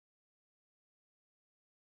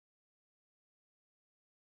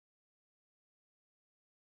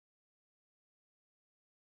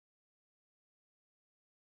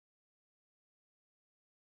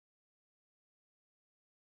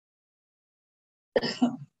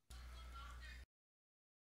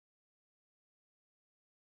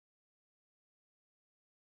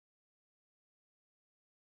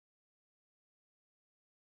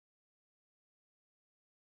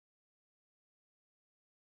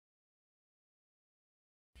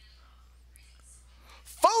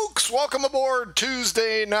Folks, welcome aboard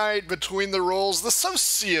Tuesday night between the rolls. The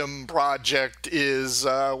Socium Project is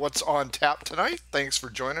what's on tap tonight. Thanks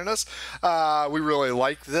for joining us. We really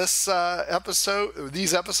like these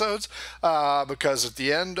episodes, because at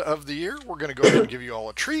the end of the year, we're going to go ahead and give you all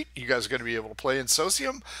a treat. You guys are going to be able to play in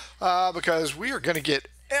Socium because we are going to get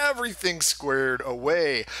everything squared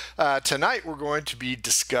away. Tonight we're going to be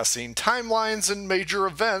discussing timelines and major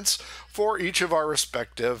events for each of our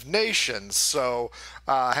respective nations. So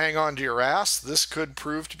hang on to your ass. This could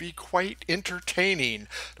prove to be quite entertaining.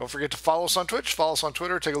 Don't forget to follow us on Twitch, follow us on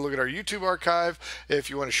Twitter, take a look at our YouTube archive. If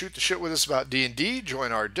you want to shoot the shit with us about D&D,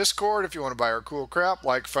 join our Discord. If you want to buy our cool crap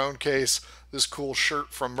like phone case, this cool shirt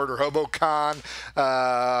from Murder Hobo Con,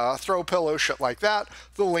 throw pillow, shit like that,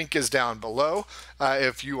 the link is down below.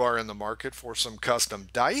 If you are in the market for some custom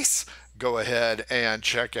dice, go ahead and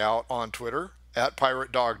check out on Twitter at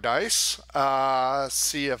Pirate Dog Dice.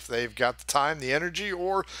 See if they've got the time, the energy,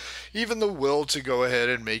 or even the will to go ahead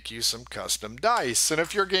and make you some custom dice. And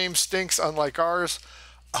if your game stinks, unlike ours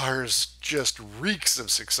just reeks of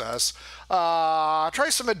success. Try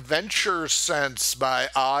some Adventure Sense by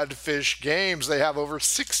Oddfish Games. They have over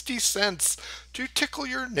 60 cents to tickle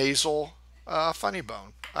your nasal funny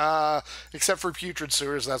bone. Except for putrid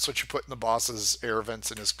sewers, that's what you put in the boss's air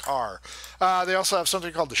vents in his car. They also have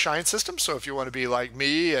something called the Shine System, so if you want to be like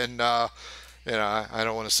me and I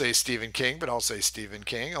don't want to say Stephen King, but I'll say Stephen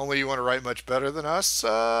King. Only you want to write much better than us,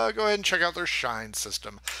 go ahead and check out their Shine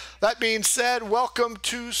System. That being said, welcome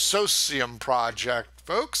to Socium Project,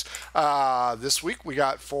 folks. This week we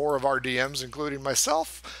got 4 of our DMs, including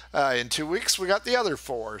myself. In 2 weeks we got the other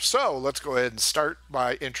 4. So let's go ahead and start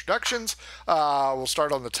by introductions. We'll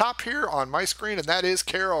start on the top here on my screen, and that is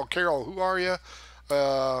Carol. Carol, who are you?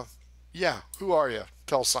 Who are you?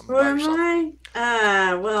 Tell us something about yourself. Who am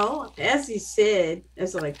I? Well, as he said,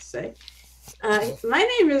 as I like to say, my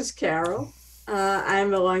name is Carol.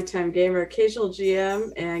 I'm a longtime gamer, occasional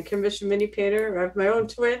GM, and commissioned mini painter. I have my own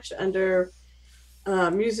Twitch under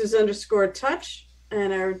Muses_Touch,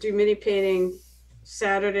 and I do mini painting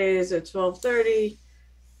Saturdays at 12:30.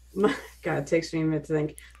 God, it takes me a minute to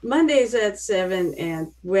think. Mondays at 7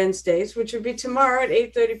 and Wednesdays, which would be tomorrow at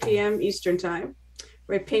 8:30 p.m. Eastern Time,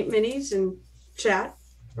 where I paint minis and chat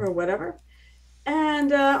or whatever.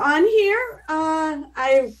 And on here, I'm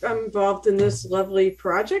involved in this lovely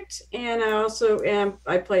project, and I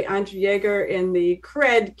play Andre Yeager in the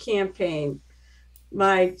Cred campaign,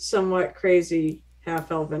 my somewhat crazy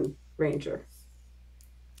half-elven ranger.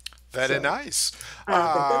 Very nice.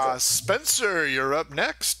 Spencer, you're up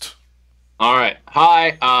next. All right.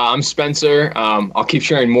 Hi, I'm Spencer. I'll keep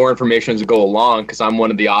sharing more information as we go along because I'm one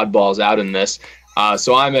of the oddballs out in this.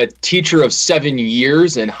 So I'm a teacher of 7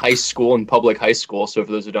 years in high school, in public high school. So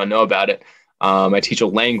for those who don't know about it, I teach a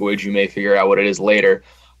language. You may figure out what it is later.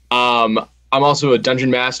 I'm also a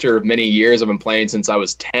dungeon master of many years. I've been playing since I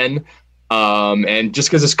was 10. And just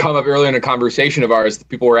because this come up earlier in a conversation of ours,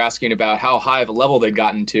 people were asking about how high of a level they'd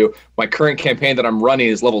gotten to. My current campaign that I'm running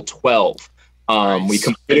is level 12.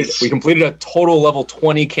 Nice. We completed a total level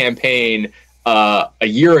 20 campaign a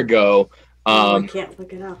year ago. I can't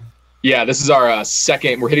look it up. Yeah, this is our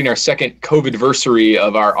we're hitting our second COVID-versary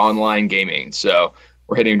of our online gaming. So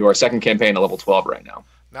we're heading into our second campaign at level 12 right now.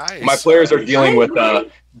 Nice. My players are dealing with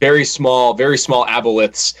very small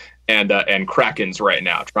aboliths and krakens right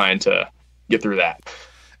now, trying to get through that.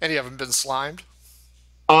 And you haven't been slimed?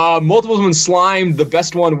 Multiple have been slimed. The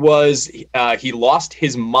best one was he lost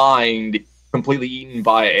his mind, completely eaten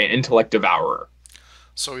by an intellect devourer.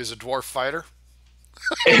 So he's a dwarf fighter?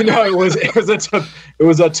 No, it was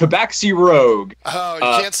a tabaxi rogue. Oh, you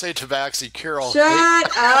can't say tabaxi, Carol. Shut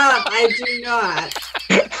up! I do not.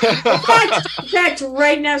 In fact,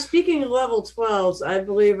 right now, speaking of level 12s, I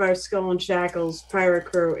believe our Skull and Shackles pirate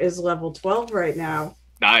crew is level 12 right now.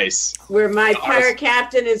 Nice. Where my pirate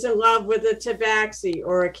captain is in love with a tabaxi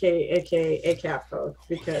or a cat folk.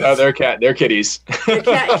 Because no, they're kitties.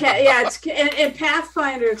 It's in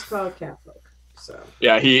Pathfinder it's called cat folk. So.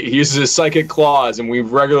 Yeah, he uses his psychic claws, and we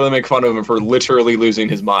regularly make fun of him for literally losing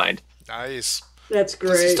his mind. Nice. That's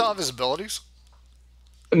great. Does he still have his abilities?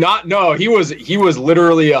 No, he was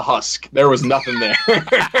literally a husk. There was nothing there.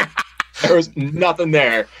 There was nothing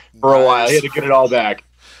there for a while. He had to get it all back.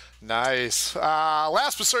 Nice.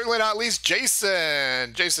 Last but certainly not least,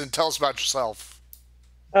 Jason. Jason, tell us about yourself.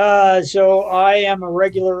 So I am a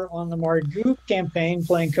regular on the Margoo campaign,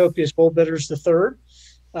 playing Copious Bullbitters the Third,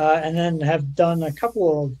 and then have done a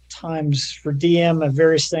couple of times for DM of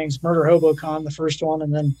various things. Murder HoboCon, the first one,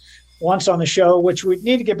 and then once on the show, which we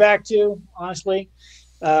need to get back to, honestly,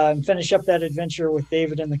 and finish up that adventure with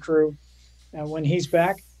David and the crew when he's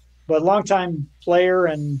back. But longtime player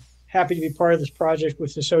and happy to be part of this project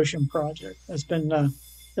with the Socium Project. It's been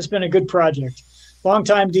a good project.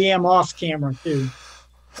 Longtime DM off camera too.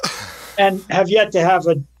 And have yet to have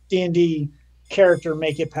a D&D character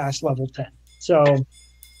make it past level 10. So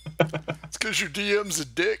it's because your DM's a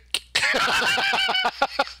dick.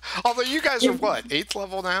 Although you guys are what, 8th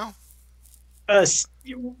level now?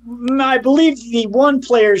 I believe the one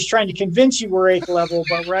player is trying to convince you we're 8th level,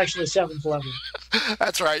 but we're actually 7th level.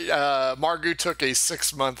 That's right. Margoo took a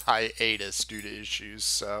 6-month hiatus due to issues.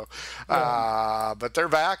 So, but they're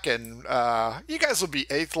back, and you guys will be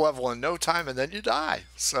 8th level in no time, and then you die.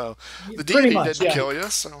 So the D&D didn't kill you.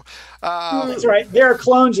 So that's right. There are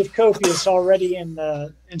clones of Copious already in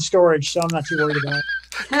storage, so I'm not too worried about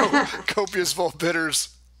it. Copious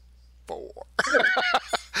Bullbitters 4.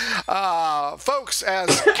 Folks,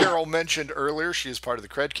 as Carol mentioned earlier, she is part of the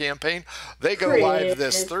Cred campaign. They go live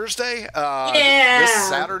this Thursday. This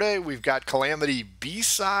Saturday, we've got Calamity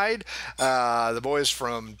B-Side. The boys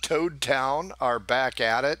from Toadtown are back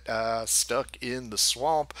at it, stuck in the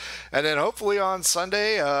swamp. And then hopefully on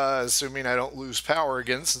Sunday, assuming I don't lose power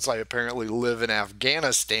again, since I apparently live in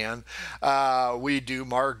Afghanistan, we do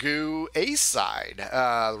Margoo A-Side,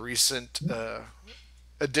 the recent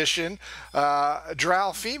edition,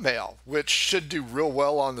 Drow female, which should do real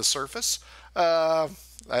well on the surface. I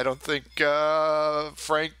don't think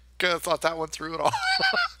Frank thought that one through at all.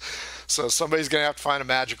 So somebody's going to have to find a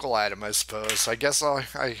magical item, I suppose. I guess I'll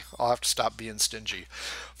have to stop being stingy.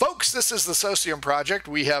 Folks, this is the Socium Project.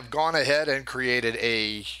 We have gone ahead and created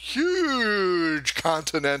a huge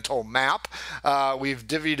continental map. We've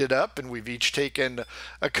divvied it up, and we've each taken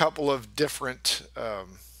a couple of different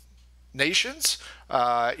nations.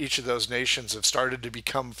 Each of those nations have started to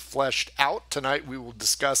become fleshed out. Tonight we will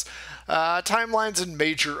discuss timelines and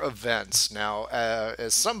major events. Now,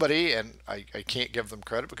 as somebody, and I can't give them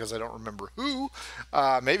credit because I don't remember who,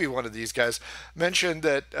 maybe one of these guys mentioned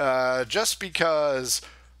that just because,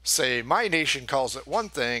 say, my nation calls it one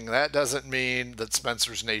thing, that doesn't mean that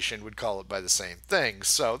Spencer's nation would call it by the same thing.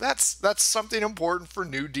 So that's something important for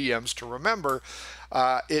new DMs to remember.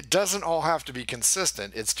 It doesn't all have to be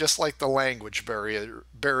consistent. It's just like the language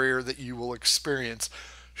barrier that you will experience.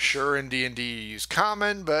 Sure, in D&D you use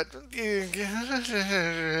common, but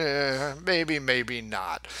maybe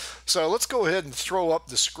not. So let's go ahead and throw up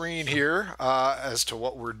the screen here as to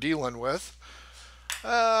what we're dealing with.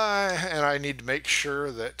 And I need to make sure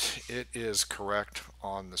that it is correct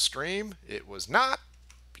on the stream. It was not,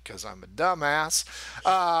 because I'm a dumbass.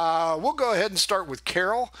 We'll go ahead and start with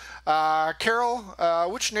Carol. Carol,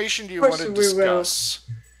 which nation do you want to discuss?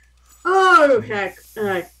 Oh, heck.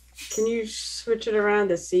 Can you switch it around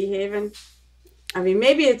to Sea Haven? I mean,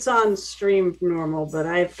 maybe it's on stream normal, but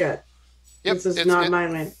I've got... this is not my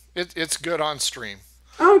land. It's good on stream.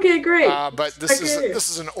 Okay, great. But this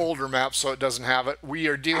is an older map, so it doesn't have it. We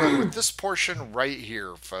are dealing with this portion right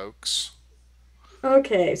here, folks.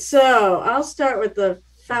 Okay, so I'll start with the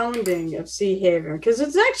founding of Sea Haven, because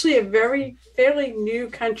it's actually a fairly new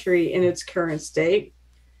country in its current state,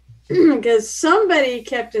 because somebody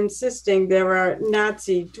kept insisting there are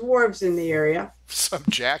Nazi dwarves in the area. Some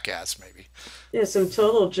jackass, maybe. Yeah, some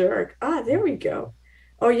total jerk. There we go.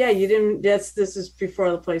 Oh yeah, you didn't. This is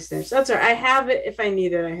before the PlayStation. That's all right. I have it. If I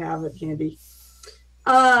need it, I have it handy.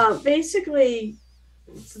 Basically,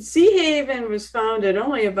 Sea Haven was founded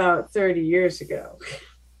only about 30 years ago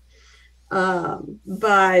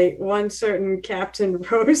by one certain Captain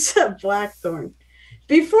Rosa Blackthorn.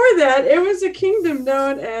 Before that, it was a kingdom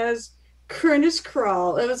known as Kernus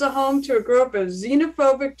Crawl. It was a home to a group of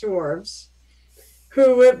xenophobic dwarves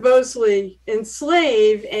who would mostly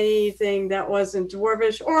enslave anything that wasn't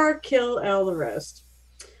dwarvish or kill all the rest.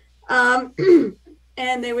 And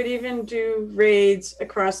they would even do raids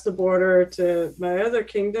across the border to my other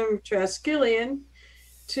kingdom, Traskillion,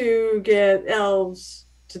 to get elves,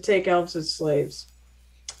 to take elves as slaves.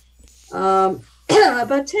 About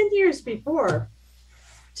 10 years before,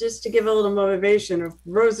 just to give a little motivation of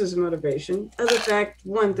Rose's motivation, other fact,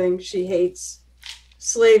 one thing, she hates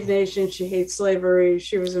slave nation, she hates slavery.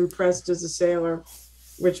 She was impressed as a sailor,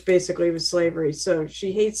 which basically was slavery. So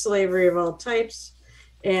she hates slavery of all types.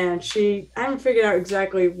 And I haven't figured out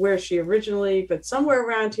exactly where she originally, but somewhere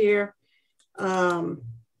around here,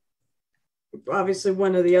 obviously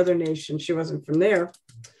one of the other nations, she wasn't from there.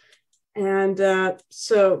 And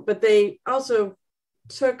but they also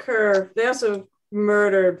they also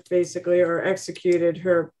murdered basically or executed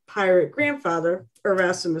her pirate grandfather,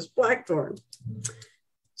 Erasmus Blackthorne.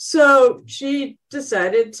 So she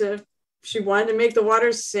wanted to make the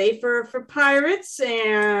waters safer for pirates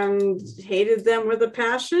and hated them with a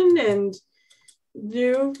passion, and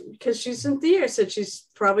knew, because she's in Thea, said she's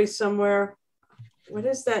probably somewhere. What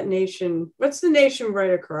is that nation? What's the nation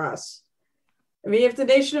right across? I mean, you have the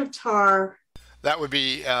nation of Tar. That would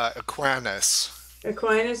be Aquinas.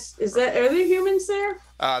 Aquinas, are there humans there?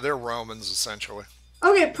 They're Romans, essentially.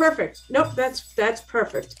 Okay, perfect. Nope, that's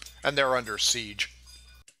perfect. And they're under siege.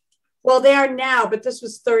 Well, they are now, but this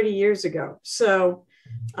was 30 years ago. So,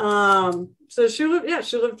 so she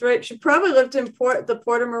lived right. She probably lived in the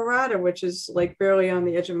Port of Murata, which is like barely on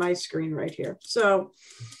the edge of my screen right here. So,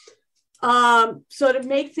 so to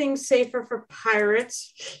make things safer for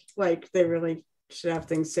pirates, like they really should have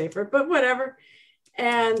things safer, but whatever.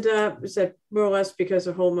 And said more or less because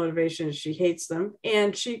her whole motivation is she hates them.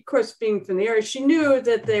 And she, of course, being from the area, she knew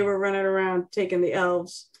that they were running around taking the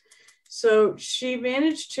elves. So she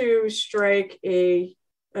managed to strike a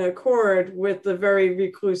chord with the very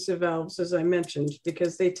reclusive elves, as I mentioned,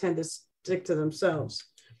 because they tend to stick to themselves.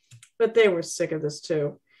 But they were sick of this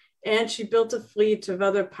too. And she built a fleet of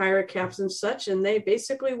other pirate captains and such, and they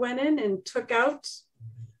basically went in and took out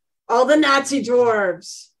all the Nazi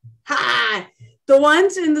dwarves. Ha! The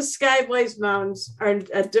ones in the Skyblaze Mountains are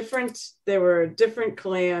they were a different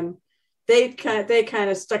clan. They kind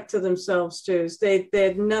of stuck to themselves too. They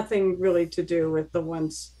had nothing really to do with the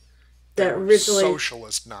ones that originally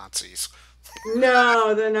socialist Nazis.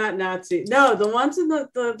 No, they're not Nazis. No, the ones in the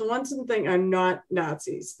ones in the thing are not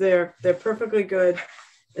Nazis. They're perfectly good,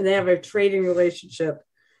 and they have a trading relationship.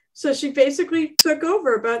 So she basically took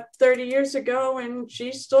over about 30 years ago, and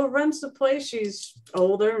she still runs the place. She's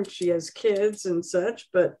older and she has kids and such,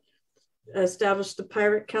 but established the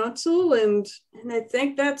Pirate Council, and I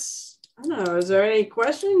think that's, I don't know, is there any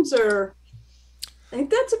questions? Or I think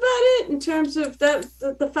that's about it in terms of that.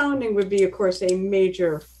 The founding would be, of course, a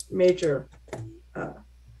major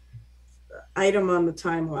item on the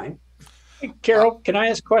timeline. Hey, Carol, can I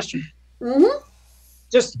ask a question? Mm-hmm.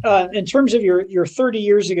 Just in terms of your 30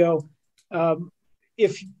 years ago, can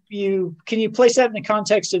you place that in the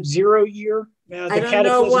context of 0 year? I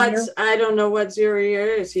don't know what 0 year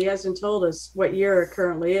is. He hasn't told us what year it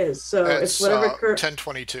currently is. So it's whatever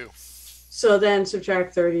 1022. So then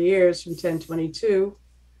subtract 30 years from 1022.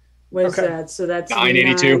 What is that? So that's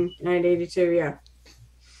 982. 982, yeah.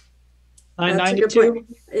 992?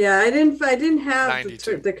 Yeah, I didn't have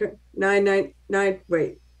 92. the 999.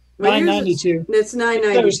 Wait. 992. It's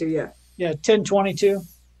 992, yeah. Yeah, 1022.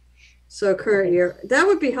 So current year. That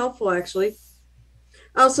would be helpful, actually.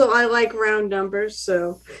 Also, I like round numbers,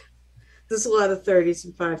 so there's a lot of 30s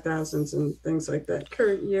and 5,000s and things like that.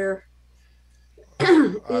 Current year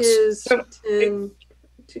is 10.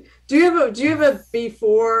 Do you have a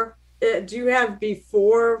before? Do you have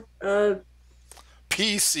before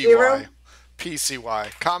PCY? Zero?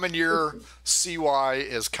 PCY. Common year CY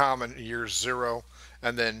is common year 0,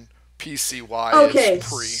 and then PCY is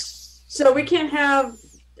pre. So we can't have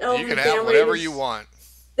elven You can have whatever you want.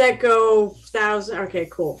 That go 1,000. Okay,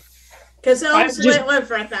 cool. Because elves live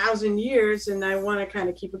for 1,000 years, and I want to kind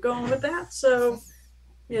of keep it going with that. So,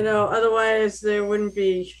 otherwise it wouldn't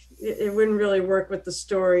really work with the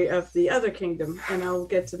story of the other kingdom. And I'll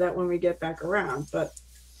get to that when we get back around. But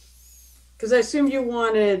because I assume you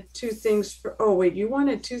wanted 2 things you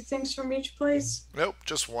wanted 2 things from each place? Nope,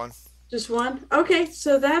 just one. Just one? Okay,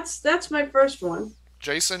 so that's my first one.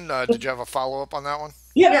 Jason, did you have a follow-up on that one?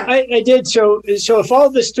 Yeah. I did. So if all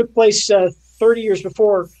this took place 30 years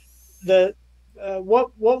before,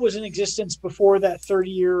 what was in existence before that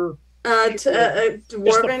 30-year? Dwarven.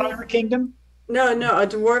 Just the Pirate Kingdom? No,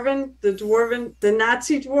 the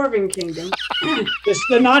Nazi Dwarven Kingdom.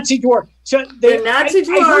 The Nazi dwarf. So the Nazi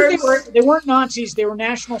dwarves. They weren't Nazis. They were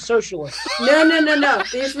National Socialists. No.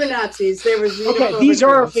 These were Nazis. They were okay. These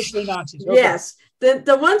are officially Nazis. Okay. Yes.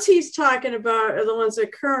 The ones he's talking about are the ones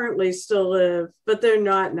that currently still live, but they're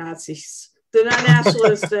not Nazis. They're not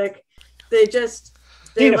nationalistic. They're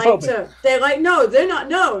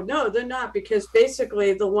not, because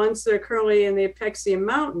basically the ones that are currently in the Apexian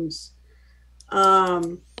Mountains,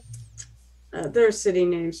 they're city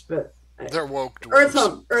names, but they're woke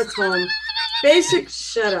dwarves. Earthhome.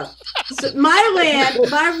 Shut up. So my land,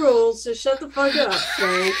 my rules, so shut the fuck up,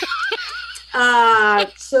 Frank.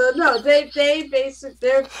 So no, they're basically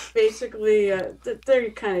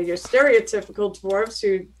they're kind of your stereotypical dwarves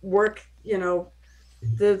who work,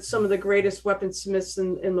 some of the greatest weaponsmiths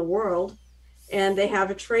in the world, and they have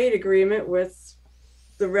a trade agreement with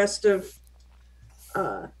the rest of.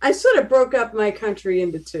 I sort of broke up my country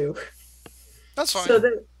into two. That's fine. So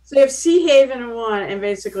they have Sea Haven in one, and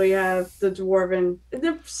basically you have the Dwarven.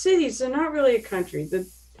 The cities, they're not really a country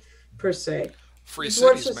per se. Free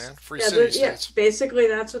cities, man. Free cities. Yeah, basically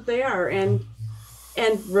that's what they are. And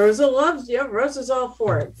Rosa Rosa's all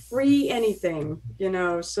for it. Free anything,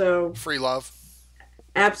 so. Free love.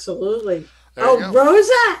 Absolutely.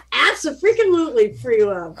 Rosa, absolutely free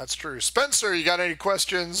love. That's true. Spencer, you got any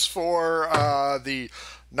questions for the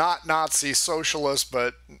not Nazi socialist,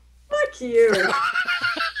 but fuck you.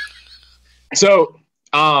 So,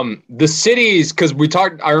 the cities, because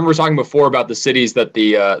I remember talking before about the cities that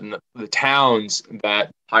the towns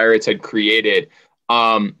that pirates had created.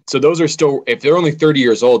 So those are still, if they're only 30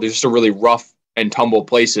 years old, they're still really rough and tumble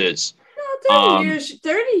places.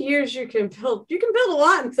 30 years you can build a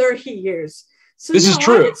lot in 30 years. So this is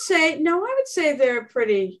true. I would say they're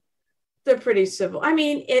pretty civil. I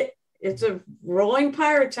mean, it's a rolling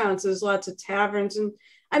pirate town, so there's lots of taverns, and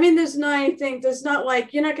I mean, there's not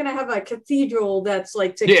like, you're not going to have a cathedral that's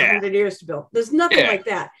like takes 100 years to build. There's nothing like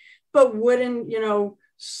that. But wooden,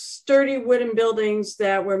 sturdy wooden buildings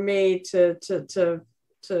that were made to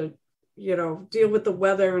deal with the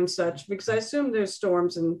weather and such, because I assume there's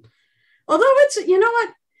storms. And although it's,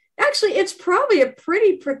 actually it's probably a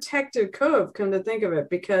pretty protected cove, come to think of it,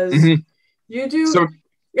 because you do,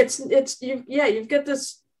 you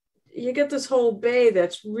get this whole bay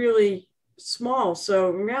that's really small. So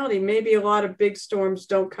in reality, maybe a lot of big storms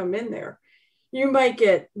don't come in there. You might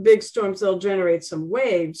get big storms that'll generate some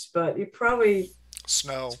waves, but you probably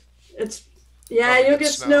snow. You'll get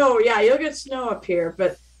snow. Yeah, you'll get snow up here.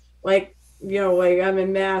 But like I'm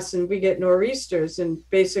in Mass and we get nor'easters, and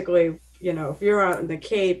basically, if you're out in the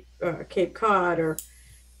Cape Cod, or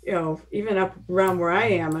even up around where I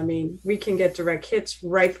am, I mean, we can get direct hits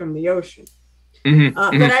right from the ocean. But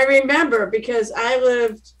I remember, because I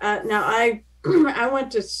lived I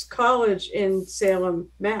went to college in Salem,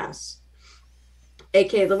 Mass,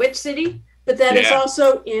 aka the Witch City, but that is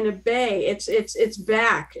also in a bay. It's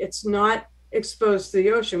back. It's not exposed to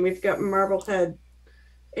the ocean. We've got Marblehead,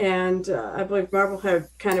 and I believe Marblehead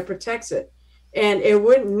kind of protects it, and it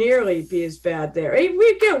wouldn't nearly be as bad there.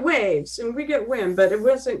 We get waves and we get wind, but it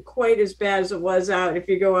wasn't quite as bad as it was out if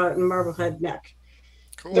you go out in Marblehead Neck.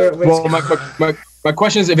 Cool. Well, my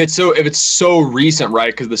question is, if it's so recent,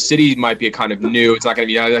 right? Because the city might be a kind of new. It's not going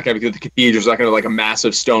to be the cathedral. It's not going to like a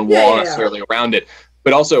massive stone wall necessarily around it.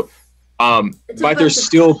 But also, might there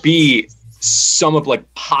still be some of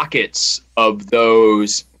like pockets of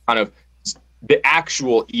those kind of the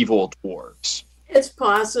actual evil dwarves? It's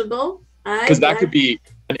possible, because that could be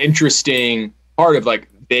an interesting part of, like,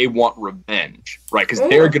 they want revenge, right? Because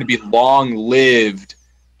they're going to be long lived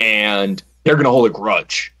and they're going to hold a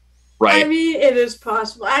grudge, right? I mean, it is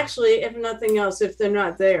possible. Actually, if nothing else, if they're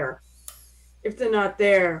not there,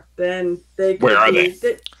 then they could Where are they?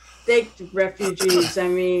 They refugees. I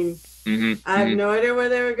mean, I have no idea where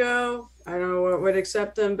they would go. I don't know what would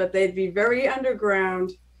accept them, but they'd be very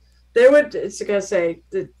underground. They would. It's like I say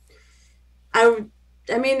that.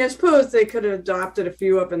 I mean, I suppose they could have adopted a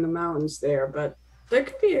few up in the mountains there, but there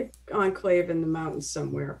could be an enclave in the mountains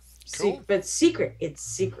somewhere. Cool. But secret. It's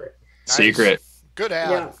secret. Nice. Secret. Good ad.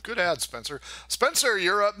 Yeah. Good ad, Spencer. Spencer,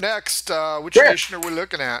 you're up next. Which nation are we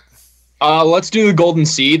looking at? Let's do the Golden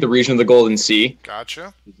Sea, the region of the Golden Sea.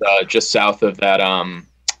 Gotcha. Just south of that,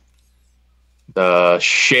 the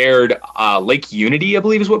shared Lake Unity, I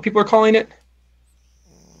believe is what people are calling it.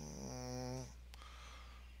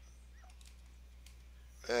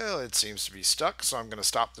 Well, it seems to be stuck, so I'm going to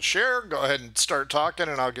stop the share. Go ahead and start talking,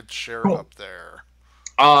 and I'll get the share up there.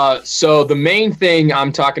 So the main thing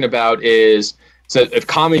I'm talking about is, so if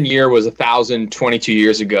Common Year was 1,022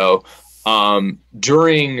 years ago,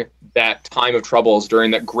 during that time of troubles,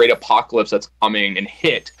 during that great apocalypse that's coming and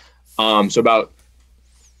hit, so about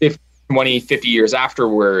 50 years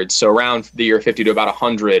afterwards, so around the year 50 to about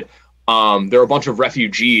 100, there were a bunch of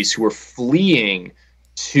refugees who were fleeing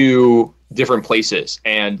to different places,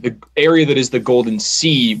 and the area that is the Golden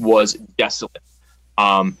Sea was desolate.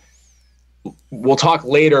 We'll talk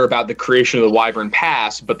later about the creation of the Wyvern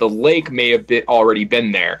Pass, but the lake may have already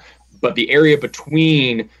been there. But the area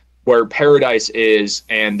between where Paradise is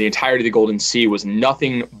and the entirety of the Golden Sea was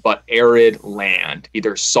nothing but arid land,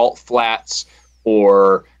 either salt flats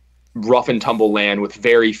or rough and tumble land with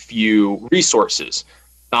very few resources.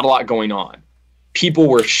 Not a lot going on. People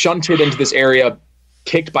were shunted into this area,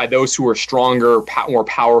 kicked by those who were stronger, more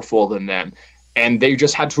powerful than them. And they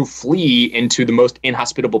just had to flee into the most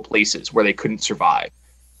inhospitable places where they couldn't survive.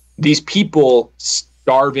 These people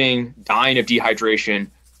starving, dying of dehydration,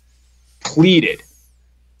 pleaded,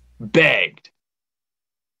 begged,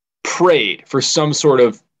 prayed for some sort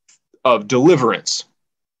of deliverance.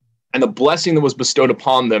 And the blessing that was bestowed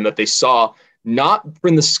upon them that they saw, not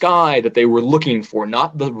from the sky that they were looking for,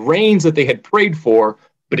 not the rains that they had prayed for,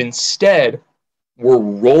 but instead were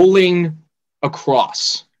rolling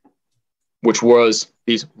across, which was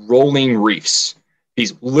these rolling reefs,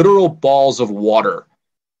 these literal balls of water,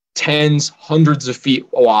 tens, hundreds of feet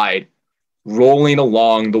wide, rolling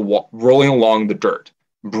along the dirt,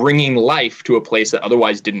 bringing life to a place that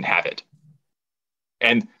otherwise didn't have it.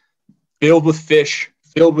 And filled with fish,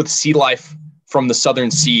 filled with sea life from the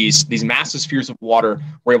southern seas, these massive spheres of water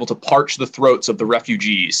were able to parch the throats of the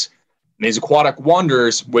refugees. And these aquatic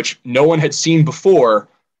wonders, which no one had seen before,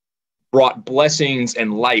 brought blessings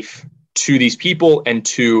and life to these people and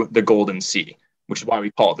to the Golden Sea, which is why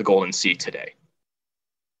we call it the Golden Sea today.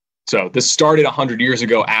 So this started 100 years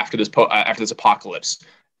ago after this apocalypse,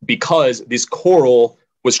 because this coral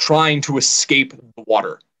was trying to escape the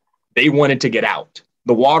water. They wanted to get out.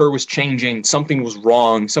 The water was changing. Something was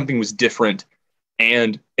wrong. Something was different.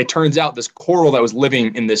 And it turns out this coral that was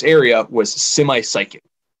living in this area was semi-psychic.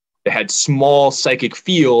 It had small psychic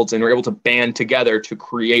fields and were able to band together to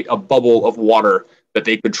create a bubble of water that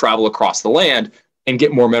they could travel across the land and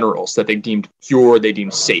get more minerals that they deemed pure, they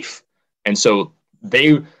deemed safe. And so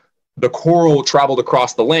the coral traveled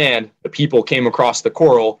across the land, the people came across the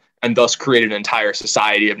coral, and thus created an entire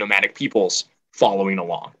society of nomadic peoples following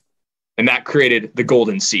along. And that created the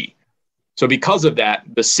Golden Sea. So because of that,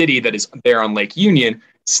 the city that is there on Lake Union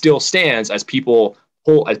still stands as people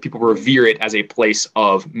revere it as a place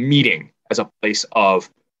of meeting, as a place of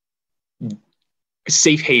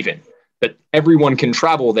safe haven, that everyone can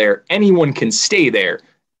travel there, anyone can stay there,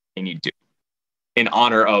 they need to, in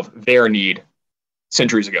honor of their need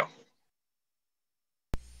centuries ago.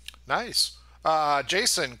 Nice.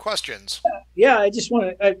 Jason, questions? Yeah, I just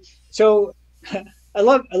want to. So, I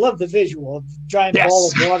love the visual of giant ball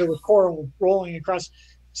of water with coral rolling across.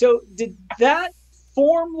 So, did that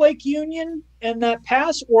form Lake Union and that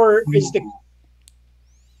pass, or is the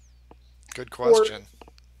good question?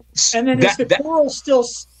 And then is the coral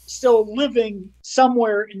still living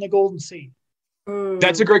somewhere in the Golden Sea?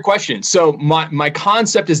 That's a great question. So my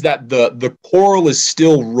concept is that the coral is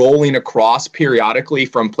still rolling across periodically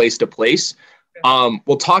from place to place.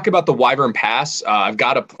 We'll talk about the Wyvern Pass. I've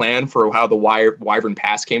got a plan for how the Wyvern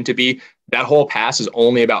Pass came to be. That whole pass is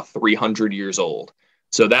only about 300 years old.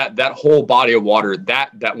 So that whole body of water,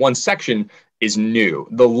 that one section is new.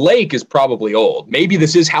 The lake is probably old. Maybe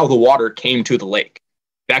this is how the water came to the lake.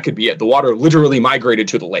 That could be it. The water literally migrated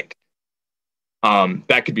to the lake.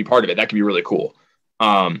 That could be part of it. That could be really cool.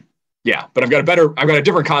 Yeah, but I've got a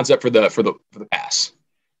different concept for the pass.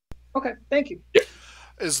 Okay, thank you. Yeah.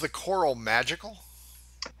 Is the coral magical?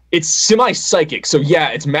 It's semi-psychic. So yeah,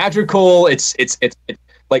 it's magical. It's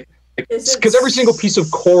like, because every single piece of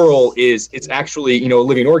coral it's actually, a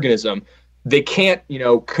living organism. They can't,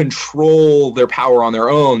 control their power on their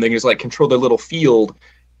own. They can just control their little field.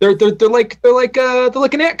 They're like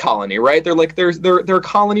an ant colony, right? They're a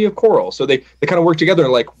colony of coral. So they kind of work together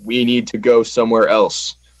and we need to go somewhere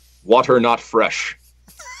else. Water not fresh.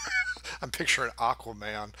 I'm picturing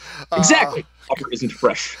Aquaman. Exactly. Water isn't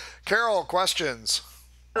fresh. Carol, questions?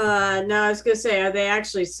 No, I was gonna say, are they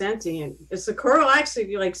actually sentient? Is the coral actually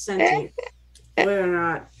sentient? Believe it or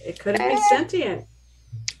not, it couldn't be sentient.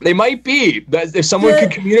 They might be. If someone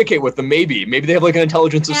could communicate with them, maybe they have an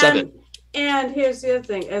intelligence of 7. And here's the other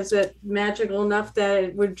thing: is it magical enough that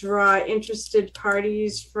it would draw interested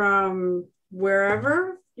parties from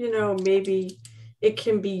wherever? Maybe it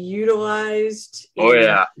can be utilized. Oh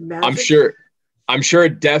yeah, magic. I'm sure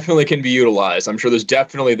it definitely can be utilized. I'm sure there's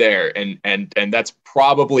definitely there, and that's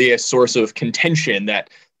probably a source of contention that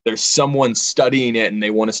there's someone studying it and they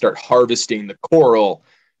want to start harvesting the coral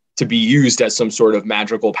to be used as some sort of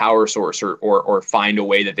magical power source or find a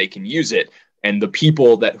way that they can use it. And the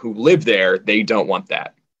people who live there, they don't want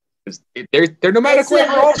that, because they're nomadic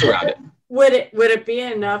laws around it. Would it be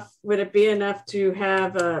enough? Would it be enough to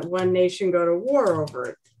have one nation go to war over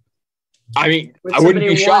it? I mean, I wouldn't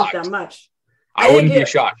be shocked. That much. I wouldn't be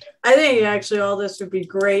shocked. I think actually all this would be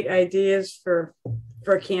great ideas for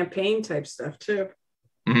campaign type stuff too.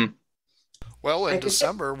 Mm-hmm. Well, in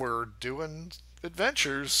December we're doing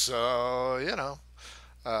adventures, so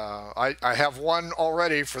I have one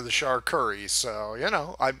already for the Char Curry, so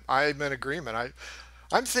I'm in agreement.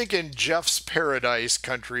 I'm thinking Jeff's paradise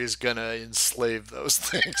country is gonna enslave those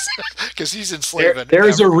things because he's enslaving.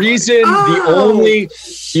 There's a everybody. reason Oh,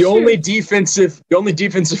 the only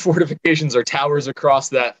defensive fortifications are towers across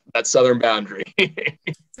that southern boundary.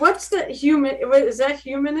 What's the human? Is that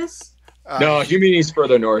humanist? No, Humani's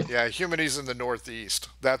further north. Yeah, Humani's in the northeast.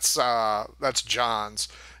 That's John's.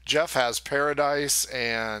 Jeff has paradise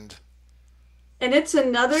and it's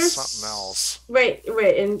another something else. Wait,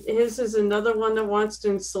 and his is another one that wants to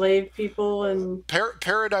enslave people and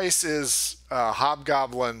Paradise is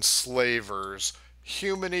hobgoblin slavers.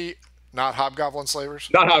 Humany, not hobgoblin slavers.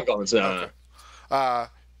 Not hobgoblins. No.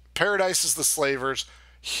 Paradise is the slavers.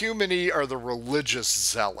 Humany are the religious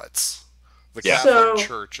zealots. The Yeah. Catholic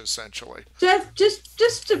Church, essentially. Jeff,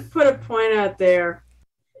 just to put a point out there,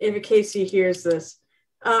 in case he hears this,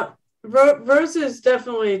 Rosa's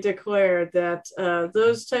definitely declared that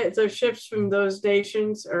those ships from those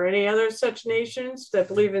nations or any other such nations that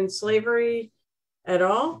believe in slavery at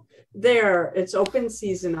all, it's open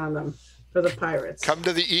season on them for the pirates. Come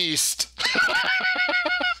to the east.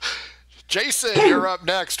 Jason, you're up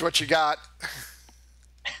next. What you got?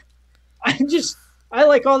 I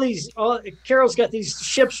like Carol's got these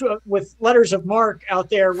ships with letters of marque out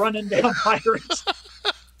there running down pirates.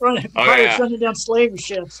 Running down slave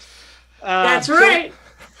ships. That's right.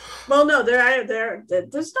 Well, no,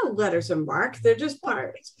 there's no letters of marque. They're just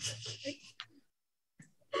pirates.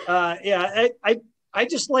 I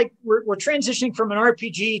just like we're transitioning from an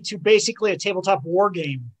RPG to basically a tabletop war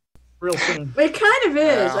game real soon. It kind of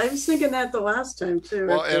is. Yeah. I was thinking that the last time too.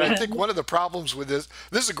 Well, and I think one of the problems with this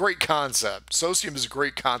is a great concept. Socium is a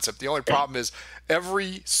great concept. The only problem is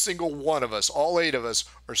every single one of us, all 8 of us,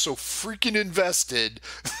 are so freaking invested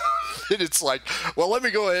that it's like, well, let me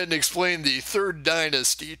go ahead and explain the 3rd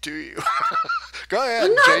dynasty to you. Go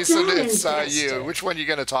ahead, Jason. It's you. Which one are you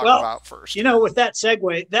going to talk about first? With that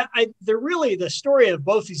segue, the story of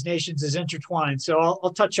both these nations is intertwined. So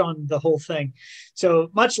I'll touch on the whole thing. So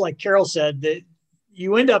much like Carol said, that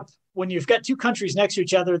you end up, when you've got 2 countries next to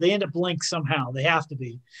each other, they end up linked somehow. They have to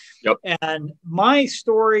be. Yep. And my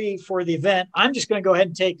story for the event, I'm just going to go ahead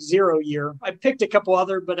and take 0 year. I picked a couple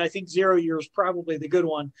other, but I think 0 year is probably the good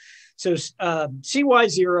one. So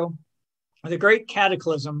CY0, the great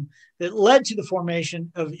cataclysm that led to the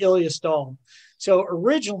formation of Iliastal. So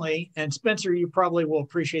originally, and Spencer, you probably will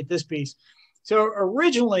appreciate this piece. So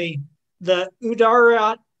originally, the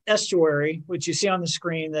Udarat estuary, which you see on the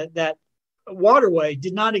screen, that waterway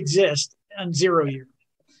did not exist on 0 year.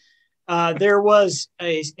 There was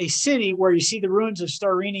a city where you see the ruins of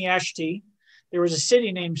Starini Ashti. There was a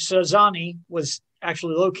city named Sazani, was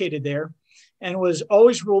actually located there, and was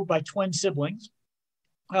always ruled by twin siblings.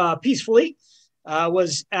 Peacefully,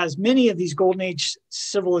 was, as many of these Golden Age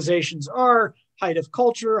civilizations are, height of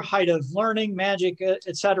culture, height of learning, magic,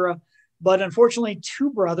 etc. But unfortunately,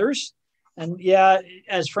 2 brothers, and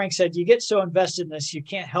as Frank said, you get so invested in this, you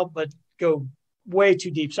can't help but go way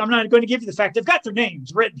too deep. So I'm not going to give you the fact. I've got their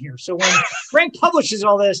names written here. So when Frank publishes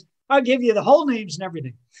all this, I'll give you the whole names and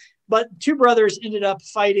everything. But 2 brothers ended up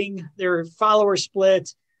fighting. Their followers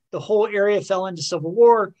split. The whole area fell into civil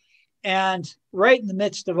war. And right in the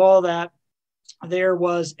midst of all that, there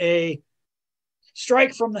was a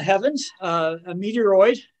strike from the heavens. A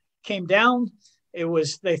meteoroid came down.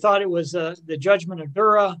 They thought it was the judgment of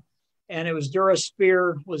Dura, and it was Dura's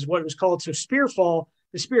spear was what it was called. So spearfall.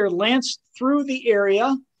 The spear lanced through the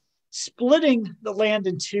area, splitting the land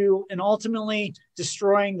in 2, and ultimately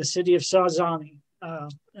destroying the city of Sazani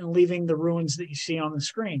and leaving the ruins that you see on the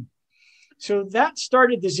screen. So that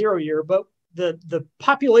started the 0 year, but the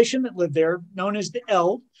population that lived there, known as the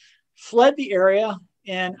Eld, fled the area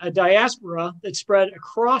in a diaspora that spread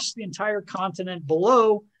across the entire continent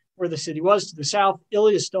below where the city was to the south.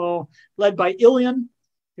 Iliastal, led by Ilion,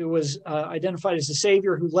 who was identified as the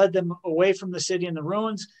savior, who led them away from the city and the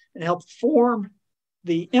ruins and helped form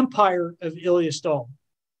the empire of Iliastal.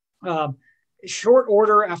 Short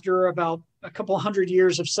order, after about a couple 100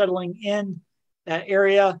 years of settling in that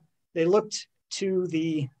area, they looked to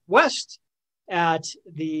the west at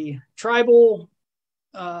the tribal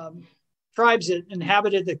tribes that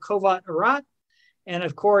inhabited the Kovat Arat. And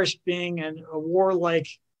of course, being a warlike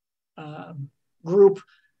group,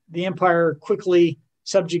 the empire quickly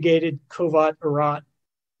subjugated Kovat Arat,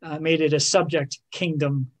 made it a subject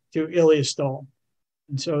kingdom to Iliastal.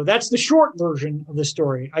 And so that's the short version of the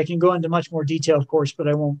story. I can go into much more detail, of course, but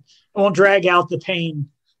I won't drag out the pain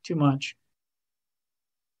too much.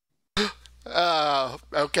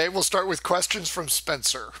 Okay, we'll start with questions from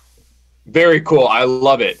Spencer. Very cool. I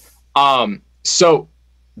love it. So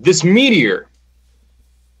this meteor,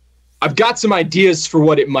 I've got some ideas for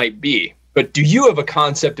what it might be. But do you have a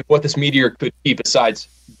concept of what this meteor could be besides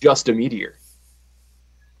just a meteor?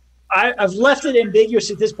 I've left it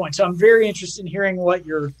ambiguous at this point, so I'm very interested in hearing what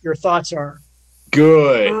your thoughts are.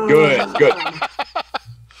 Good.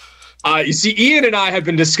 You see, Ian and I have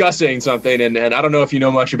been discussing something, and I don't know if you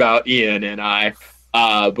know much about Ian and I,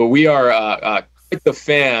 but we are quite the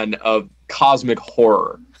fan of cosmic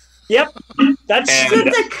horror. Yep, that's Is it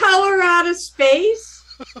the color out of space?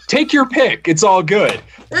 Take your pick. It's all good.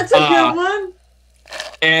 That's a good one.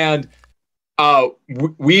 And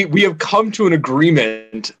we have come to an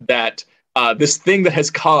agreement that this thing that has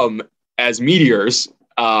come as meteors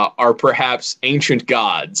are perhaps ancient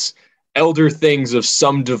gods, elder things of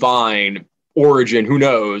some divine origin, who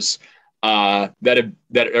knows, that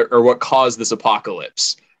are what caused this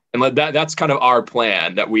apocalypse. And that's kind of our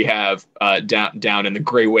plan that we have down in the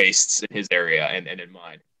gray wastes in his area and in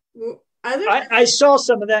mine. I saw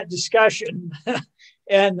some of that discussion,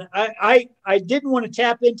 and I didn't want to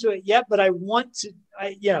tap into it yet, but I want to.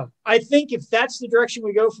 I think if that's the direction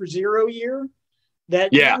we go for 0 year,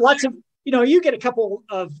 that lots of you get a couple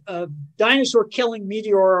of dinosaur killing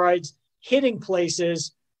meteoroids hitting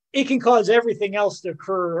places, it can cause everything else to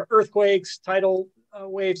occur: earthquakes, tidal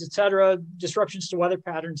waves, etc., disruptions to weather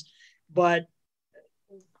patterns. But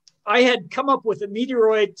I had come up with a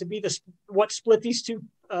meteoroid to be what split these two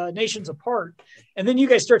nations apart, and then you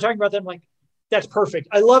guys start talking about them. Like, that's perfect.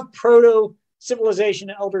 I love proto civilization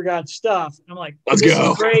and elder god stuff. I'm like, let's this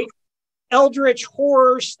go. Is great. Eldritch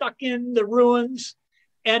horror stuck in the ruins.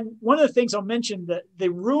 And one of the things I'll mention, that the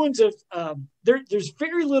ruins of there's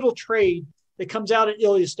very little trade that comes out at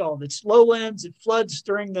Ilyastal. It's lowlands. It floods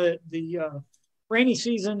during the rainy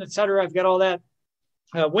season, etc. I've got all that,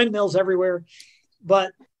 windmills everywhere,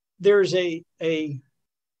 but there's a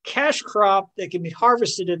cash crop that can be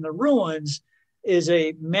harvested in the ruins, is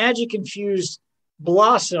a magic infused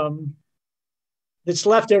blossom that's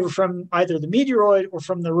left over from either the meteoroid or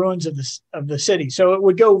from the ruins of the city. So it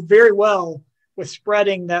would go very well with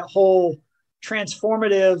spreading that whole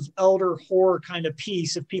transformative elder horror kind of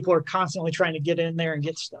piece if people are constantly trying to get in there and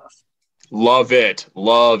get stuff. Love it.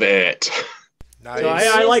 Nice. So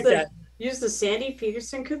I like that. Use the Sandy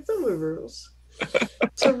Peterson Cthulhu rules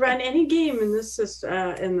to run any game in this system.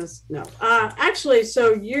 Actually,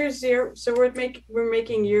 so year 0. So we're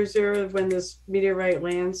making year 0 when this meteorite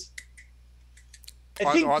lands.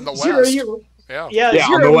 I think on the zero west. Year, Yeah,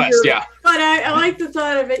 on the west, yeah. But I like the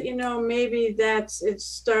thought of it, maybe it's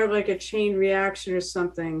started like a chain reaction or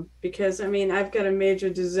something, because I've got a major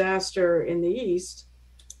disaster in the east,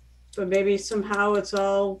 but maybe somehow it's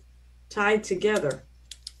all tied together.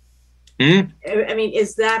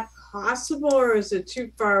 Is that possible, or is it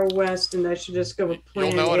too far west and I should just go with plan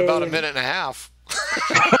You'll know in A? about a minute and a half.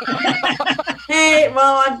 Hey,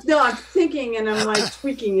 well, I'm thinking and I'm like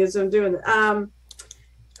tweaking as I'm doing it.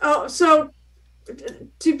 So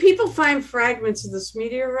do people find fragments of this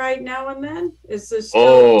meteorite now and then? Is this?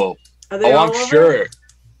 Are they all I'm over? sure.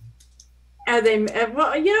 Are they?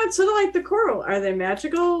 Well, it's sort of like the coral. Are they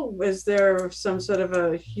magical? Is there some sort of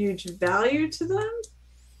a huge value to them?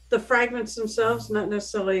 The fragments themselves, not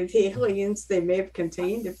necessarily the aliens they may have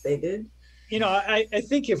contained, if they did. I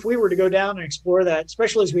think if we were to go down and explore that,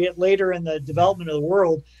 especially as we get later in the development of the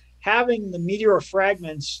world, having the meteor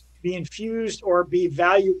fragments be infused or be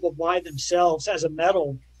valuable by themselves as a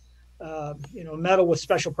metal, metal with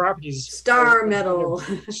special properties. Star metal.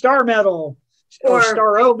 Or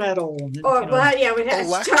Star-O metal. We had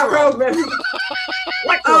Star-O metal.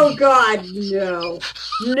 Oh, God, no.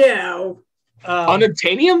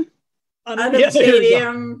 Unobtainium?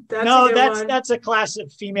 Unobtainium. That's a class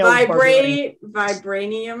of female.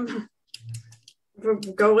 Vibranium.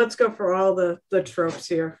 Let's go for all the tropes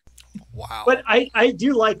here. Wow. But I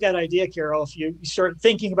do like that idea, Carol. If you start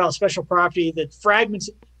thinking about special property, that fragments,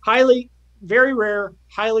 very rare,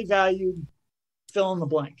 highly valued, fill in the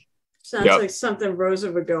blank. Sounds like something Rosa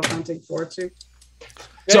would go hunting for too.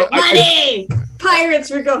 So money!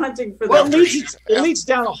 Pirates would go hunting for that. It leads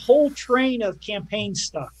down a whole train of campaign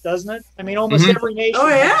stuff, doesn't it? Almost every nation. Oh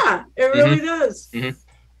yeah, it really does. Mm-hmm.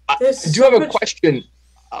 I do have a question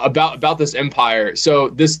about this empire. So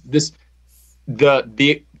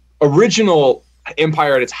the original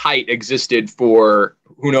empire at its height existed for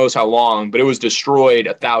who knows how long, but it was destroyed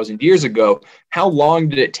 1,000 years ago. How long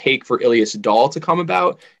did it take for Ilyastal to come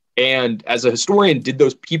about? And as a historian, did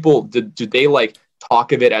those people did they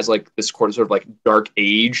talk of it as this sort of dark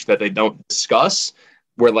age that they don't discuss,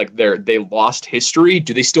 where they lost history?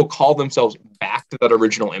 Do they still call themselves back to that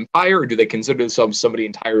original empire, or do they consider themselves somebody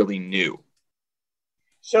entirely new?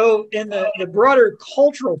 So in the broader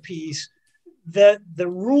cultural piece, the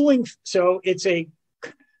ruling, so it's a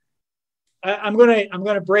I'm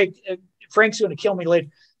gonna break. Frank's gonna kill me later.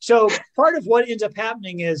 So part of what ends up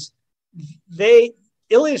happening is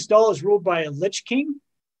Ilias Dal is ruled by a Lich King.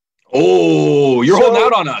 Oh, you're holding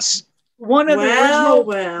out on us. One of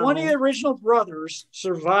the original brothers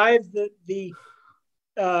survived the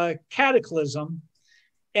cataclysm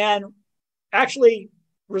and actually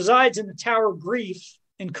resides in the Tower of Grief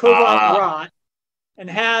in Kovat Rat and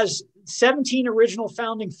has 17 original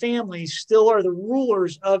founding families still are the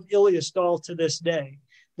rulers of Ilias Dal to this day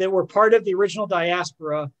that were part of the original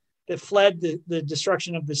diaspora that fled the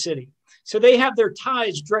destruction of the city. So they have their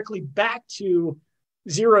ties directly back to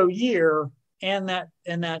 0 year and that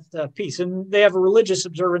piece. And they have religious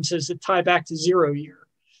observances that tie back to 0 year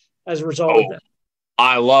as a result of that.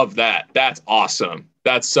 I love that. That's awesome.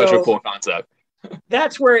 That's such a cool concept.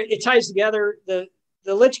 That's where it ties together. The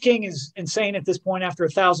Lich King is insane at this point after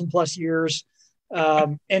 1,000+ years,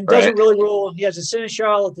 and doesn't really rule. He has a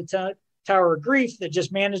seneschal at the Tower of Grief that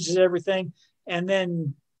just manages everything. And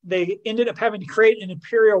then they ended up having to create an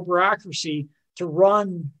imperial bureaucracy to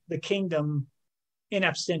run the kingdom in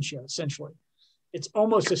absentia, essentially. It's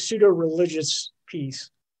almost a pseudo-religious piece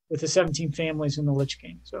with the 17 families and the Lich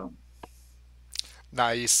King. So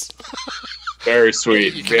nice. Very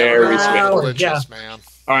sweet. Very sweet. Man.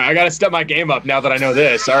 All right, I got to step my game up now that I know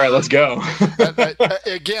this. All right, let's go.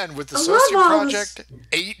 Again, with the Socium Project,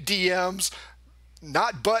 8 DMs,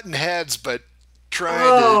 not button heads, but trying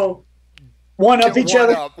to one up each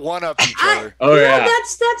other. One up each other. Oh yeah,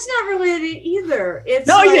 that's not related either. It's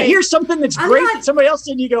you hear something that's great that somebody else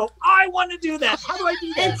did, and you go, I want to do that. How do I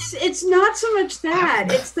do that? It's not so much that.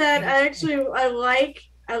 It's that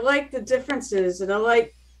I like the differences, and I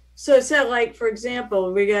like. So it's that, like, for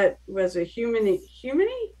example, we got Humany?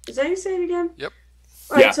 Is that how you say it again? Yep.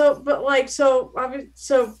 Right. Yeah. So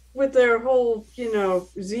with their whole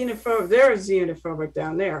xenophobic, they're xenophobic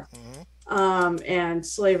down there. Mm-hmm. And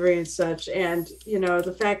slavery and such, and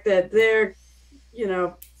the fact that they're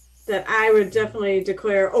that I would definitely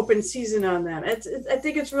declare open season on them. I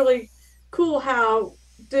think it's really cool how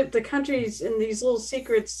the countries and these little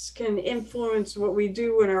secrets can influence what we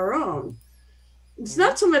do in our own. It's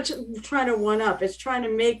not so much trying to one up, it's trying to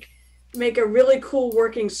make a really cool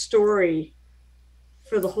working story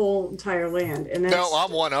for the whole entire land. And that's, no,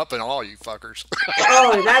 I'm one up in all you fuckers.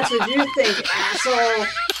 Oh, that's what you think, asshole.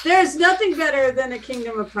 There's nothing better than a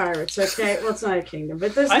kingdom of pirates, okay? Well, it's not a kingdom,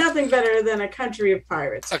 but there's nothing better than a country of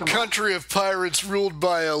pirates. A country of pirates ruled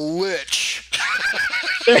by a lich.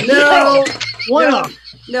 No, one up.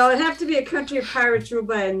 No, it'd have to be a country of pirates ruled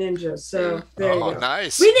by a ninja. So there you go.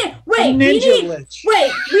 Nice. We need we need a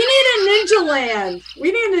ninja land.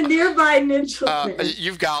 We need a nearby ninja land.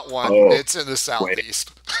 You've got one. It's in the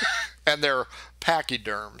southeast, and they're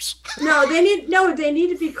pachyderms. No, they need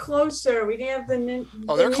to be closer. We have the ninja.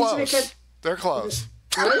 Oh, they're close. They're close.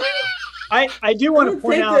 Really? I do want to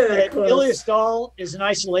point out that Ilias Dal is an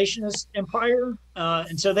isolationist empire,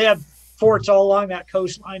 and so they have forts all along that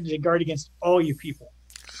coastline to guard against all you people.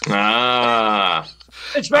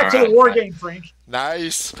 It's back to the war game, Frank.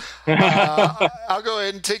 Nice. I'll go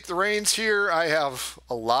ahead and take the reins here. I have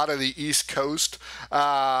a lot of the East Coast.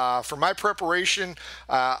 For my preparation,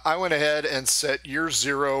 I went ahead and set year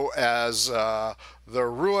 0 as the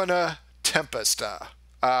Ruina Tempesta,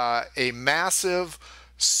 a massive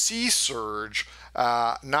sea surge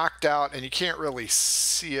knocked out, and you can't really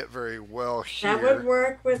see it very well here. That would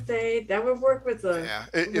work with the. Yeah,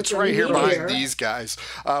 it's right here behind these guys.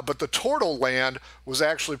 But the Tortle land was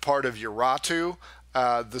actually part of Uratu.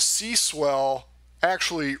 The sea swell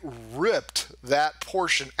actually ripped that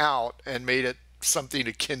portion out and made it something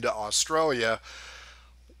akin to Australia.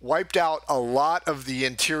 Wiped out a lot of the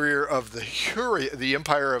interior of the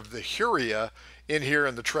Empire of the Huria in here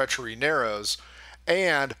in the Treachery Narrows,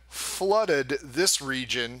 and flooded this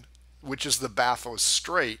region, which is the Bathos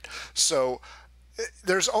Strait. So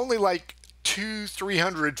there's only like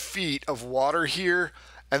 200-300 feet of water here,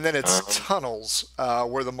 and then it's tunnels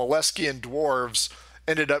where the Molesquian dwarves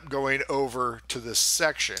ended up going over to this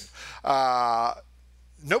section.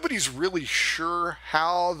 Nobody's really sure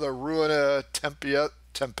how the Ruina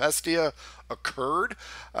Tempestia occurred.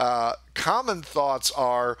 Common thoughts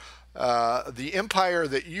are the empire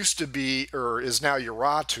that used to be, or is now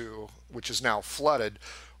Uratu, which is now flooded,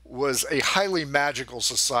 was a highly magical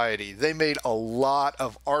society. They made a lot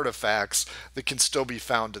of artifacts that can still be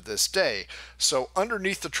found to this day. So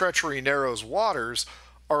underneath the Treachery Narrows waters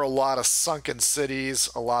are a lot of sunken cities,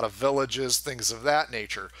 a lot of villages, things of that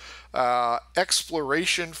nature.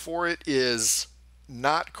 Exploration for it is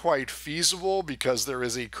not quite feasible because there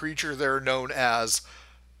is a creature there known as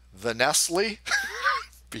the Nestle.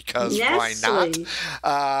 Because why not?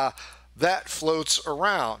 that floats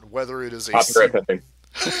around, whether it is a Copyright pending.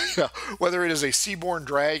 whether it is a seaborne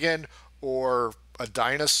dragon or a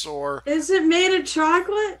dinosaur. Is it made of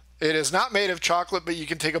chocolate? It is not made of chocolate, but you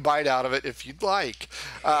can take a bite out of it if you'd like.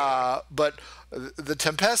 But the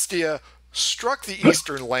Tempestia struck the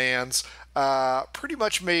eastern lands, pretty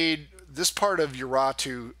much made this part of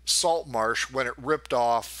Urartu salt marsh when it ripped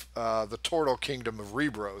off the Tortal Kingdom of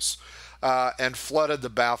Rebros and flooded the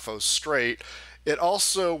Baphos Strait. It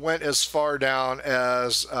also went as far down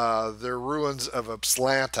as the ruins of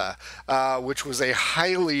Ypsilanti, which was a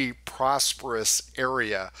highly prosperous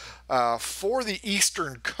area. For the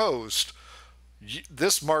eastern coast,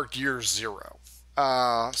 this marked year zero.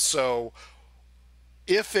 So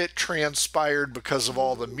if it transpired because of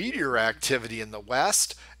all the meteor activity in the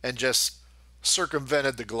west and just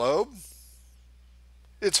circumvented the globe,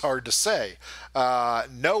 it's hard to say.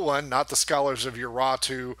 No one, not the scholars of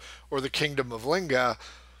Urartu or the Kingdom of Linga,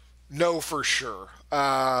 know for sure.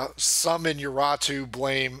 Some in Urartu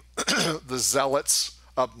blame the zealots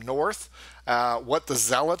up north. What the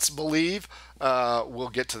zealots believe,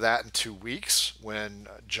 we'll get to that in 2 weeks when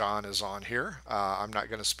John is on here. I'm not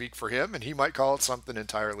going to speak for him, and he might call it something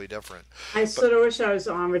entirely different. I sort of wish I was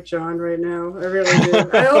on with John right now. I really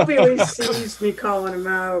do. I hope he at least sees me calling him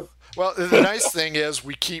out. Well, the nice thing is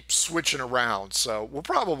we keep switching around, so we'll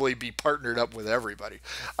probably be partnered up with everybody.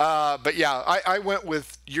 But yeah, I went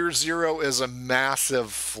with year zero as a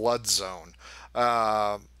massive flood zone.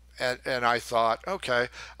 And I thought, okay,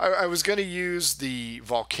 I was going to use the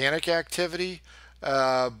volcanic activity,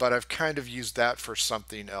 but I've kind of used that for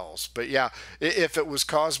something else. But yeah, if it was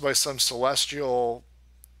caused by some celestial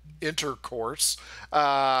intercourse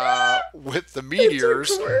with the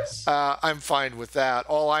meteors, I'm fine with that.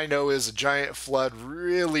 All I know is a giant flood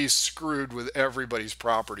really screwed with everybody's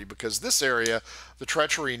property, because this area, the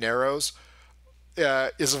Treachery Narrows,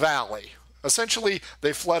 is a valley. Essentially,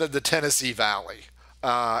 they flooded the Tennessee Valley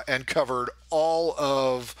and covered all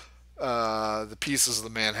of the pieces of the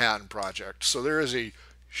Manhattan Project. So there is a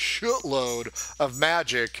shitload of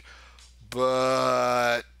magic,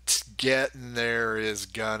 but getting there is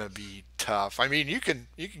gonna be tough. I mean, you can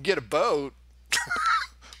get a boat,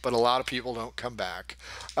 but a lot of people don't come back.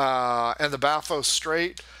 And the Baphos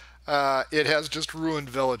Strait, it has just ruined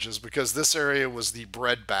villages, because this area was the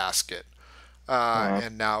breadbasket,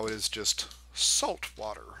 and now it is just salt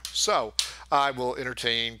water. So I will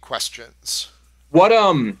entertain questions. What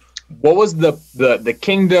was the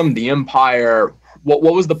kingdom, the empire? What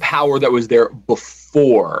was the power that was there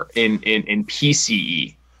before in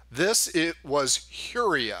PCE? It was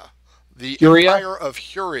Huria, the Huria? Empire of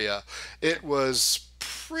Huria. It was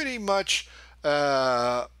pretty much,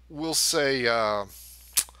 we'll say,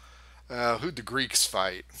 who'd the Greeks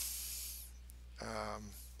fight?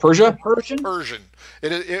 Persia? Persian.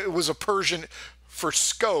 It was a Persian. For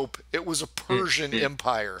scope, it was a Persian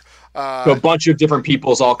empire. So a bunch of different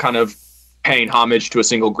peoples all kind of paying homage to a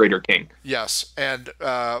single greater king. Yes, and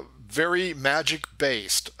very magic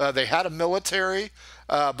based. They had a military,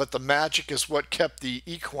 but the magic is what kept the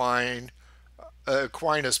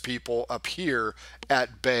Aquinas people up here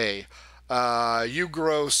at bay.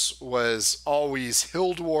 Ugros was always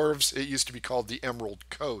hill dwarves. It used to be called the Emerald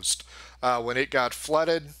Coast. When it got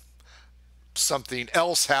flooded, something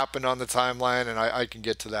else happened on the timeline, and I can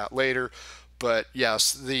get to that later. But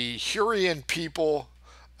yes, the Hurrian people,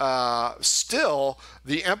 still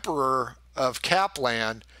the emperor of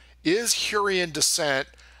Kaplan is Hurrian descent,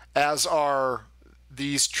 as are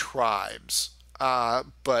these tribes.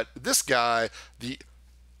 But this guy, the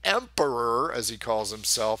emperor, as he calls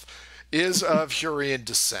himself, is of Hurrian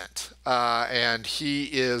descent, and he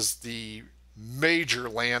is the major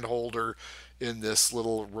landholder in this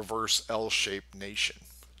little reverse L-shaped nation,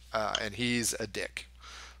 and he's a dick.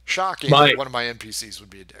 Shocking that one of my NPCs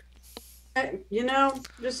would be a dick.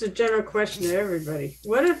 Just a general question to everybody.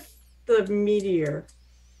 What if the meteor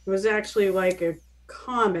was actually like a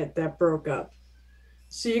comet that broke up?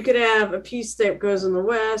 So you could have a piece that goes in the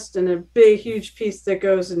west and a big, huge piece that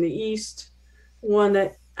goes in the east. One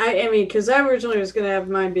that, I mean, because I originally was going to have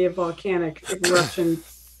mine be a volcanic eruption,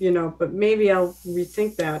 but maybe I'll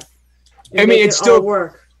rethink that. I mean, it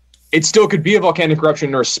still could be a volcanic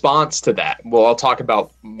eruption in response to that. Well, I'll talk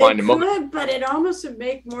about mine in a moment. It could, but it almost would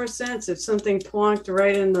make more sense if something plonked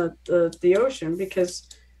right in the ocean, because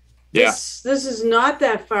this is not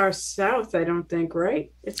that far south, I don't think, right?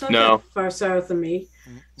 It's not that far south of me.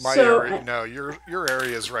 Your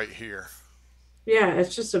area is right here. Yeah,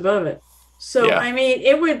 it's just above it. So, I mean,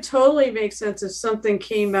 it would totally make sense if something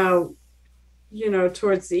came out,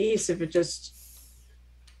 towards the east, if it just...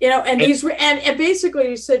 and basically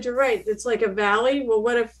you said you're right. It's like a valley. Well,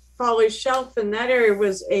 what if Folly Shelf in that area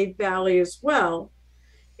was a valley as well.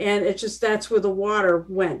 And it just, that's where the water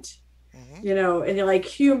went, you know, and like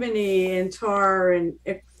Humany and Tar and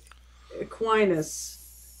Aquinas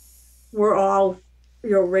were all,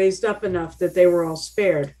 you know, raised up enough that they were all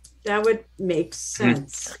spared. That would make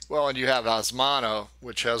sense. Well, and you have Osmano,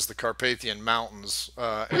 which has the Carpathian Mountains,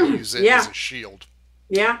 and use it as a shield.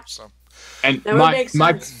 Yeah. So, and that would make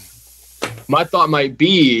sense. My thought might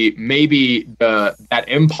be maybe that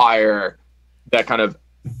empire, that kind of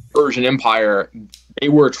Persian Empire, they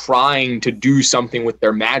were trying to do something with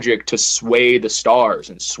their magic to sway the stars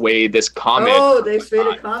and sway this comet. Oh, they swayed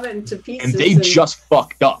a comet into pieces. And they just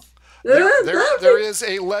fucked up. There is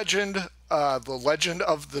a legend, the legend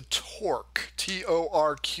of the Torque,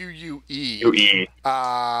 Torque.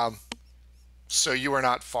 So you are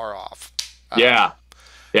not far off. Yeah.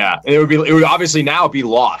 And it would obviously now be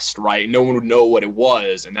lost, right? No one would know what it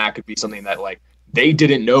was, and that could be something that like they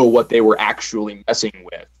didn't know what they were actually messing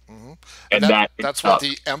with. And that's what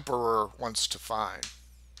the Emperor wants to find.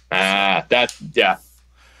 That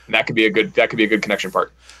could be a good connection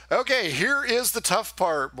part. Okay, here is the tough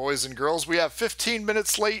part, boys and girls. We have 15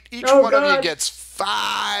 minutes late. Each one of you gets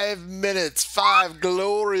 5 minutes, 5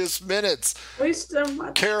 glorious minutes. Waste so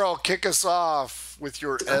much. Carol, kick us off with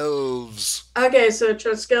your elves. Okay, so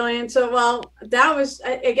Triskelion. So, well, that was,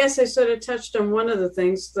 I guess I sort of touched on one of the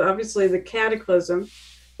things, obviously the Cataclysm,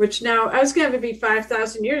 which now, I was going to be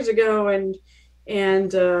 5,000 years ago and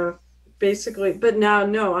basically, but now,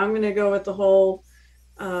 no, I'm going to go with the whole,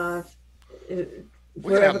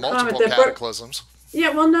 we have multiple cataclysms.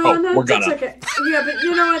 Yeah, well, no, that's okay. Yeah, but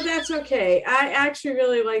you know what? That's okay. I actually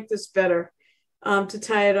really like this better to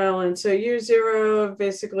tie it all in. So year 0,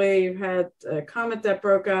 basically, you had a comet that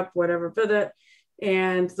broke up, whatever, but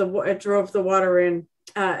and it drove the water in.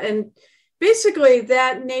 And basically,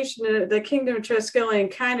 that nation, the kingdom of Triskelion,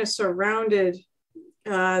 kind of surrounded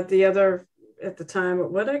the other, at the time,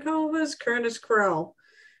 what I call this? Kernus Krell.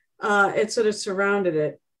 It sort of surrounded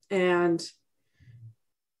it. And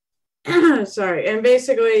sorry, and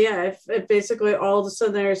basically, yeah, it basically all of a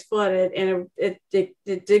sudden there was flooded, and it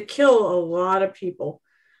did kill a lot of people.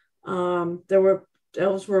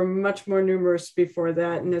 Elves were much more numerous before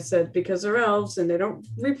that, and it said because they're elves and they don't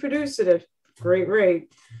reproduce at a great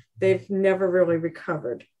rate, they've never really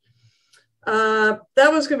recovered. That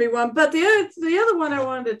was going to be one, but the other one I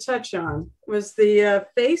wanted to touch on was the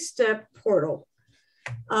Face Step portal.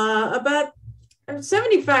 About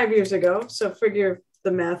 75 years ago, so figure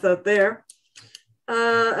the math out there.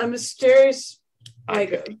 A mysterious,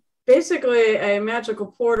 basically a magical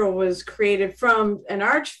portal was created from an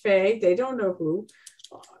archfey. They don't know who,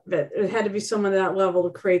 but it had to be someone at that level to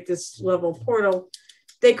create this level portal.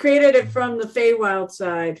 They created it from the Feywild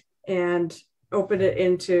side and opened it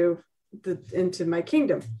into my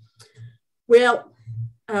kingdom. Well,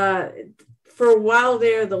 for a while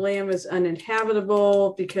there, the land was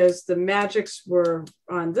uninhabitable because the magics were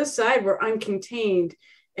on this side were uncontained,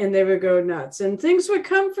 and they would go nuts. And things would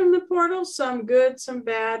come from the portal, some good, some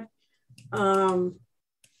bad.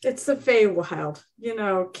 It's the Feywild,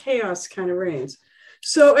 chaos kind of reigns.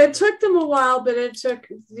 So it took them a while, but it took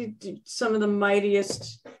some of the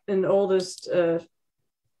mightiest and oldest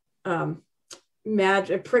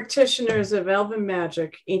magic practitioners of elven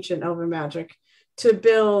magic, ancient elven magic, to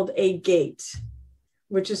build a gate,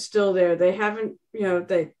 which is still there. They haven't,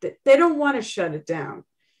 they don't want to shut it down.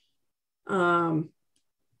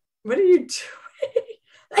 What are you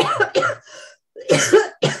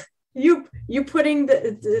doing? you putting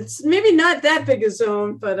it's maybe not that big a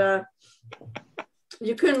zone, but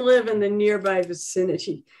you couldn't live in the nearby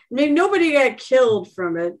vicinity. I mean, nobody got killed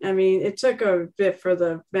from it. I mean, it took a bit for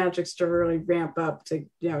the magics to really ramp up to,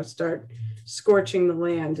 start scorching the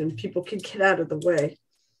land and people could get out of the way.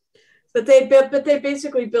 But they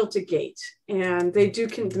basically built a gate, and they do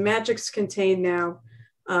the magic's contained now.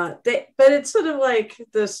 But it's sort of like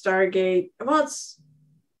the Stargate. Well, I'm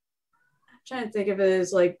trying to think of it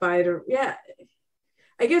as like yeah.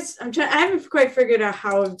 I guess I haven't quite figured out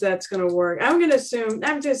how that's going to work. I'm going to say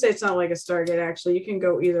it's not like a Stargate, actually. You can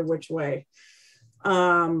go either which way.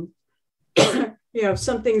 If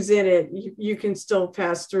something's in it, you can still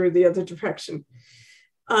pass through the other direction.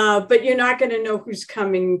 But you're not going to know who's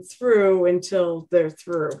coming through until they're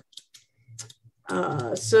through.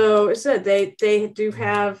 So I said they do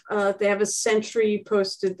have a sentry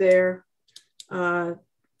posted there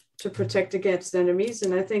to protect against enemies.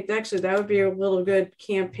 And I think actually that would be a little good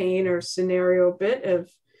campaign or scenario bit of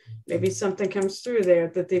maybe something comes through there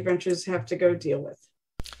that the adventurers have to go deal with.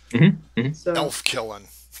 Mm-hmm. Mm-hmm. So, elf killing.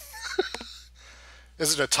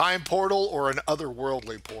 Is it a time portal or an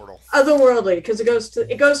otherworldly portal? Otherworldly, because it goes to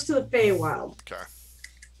the Feywild. Okay.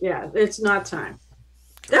 Yeah, it's not time.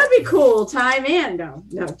 That'd be cool. Time and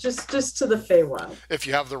no, just to the Feywild. If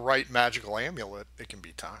you have the right magical amulet, it can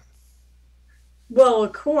be time. Well,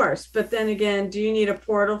 of course, but then again, do you need a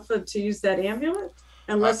portal to use that amulet?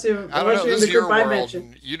 Unless you're in the goodbye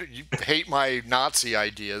dimension. You hate my Nazi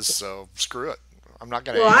ideas, so screw it. I'm not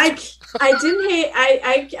gonna. Well, I didn't hate.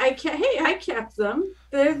 I kept them.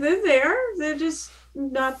 They're there. They're just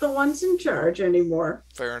not the ones in charge anymore.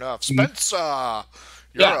 Fair enough. Spence, you're up.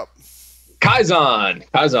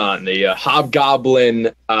 Kaizen, the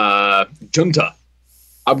hobgoblin junta.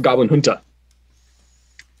 Hobgoblin junta.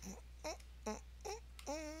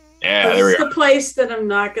 Yeah, there we This is are. the place that I'm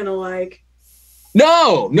not gonna like.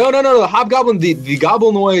 No. The hobgoblin, the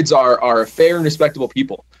goblinoids are fair and respectable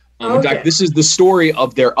people. In fact, this is the story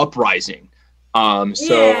of their uprising.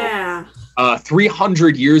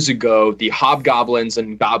 300 years ago, the hobgoblins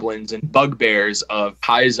and goblins and bugbears of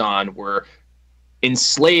Kaizen were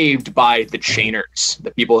enslaved by the chainers,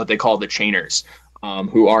 the people that they call the chainers,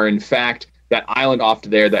 who are in fact that island off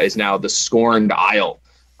there that is now the Scorned Isle.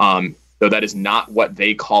 Though that is not what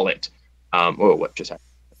they call it. What just happened?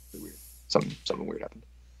 Weird. Something weird happened.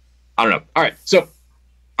 I don't know. All right, so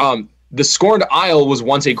the Scorned Isle was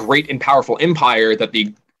once a great and powerful empire that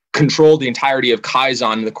controlled the entirety of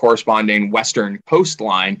Kaizen and the corresponding western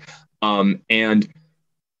coastline. And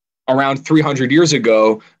around 300 years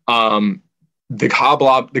ago, the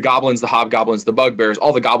goblins, the hobgoblins, the bugbears,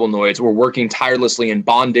 all the goblinoids were working tirelessly in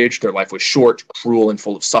bondage. Their life was short, cruel, and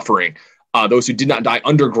full of suffering. Those who did not die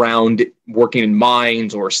underground, working in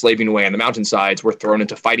mines or slaving away on the mountainsides, were thrown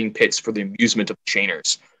into fighting pits for the amusement of the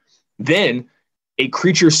chainers. Then a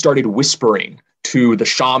creature started whispering to the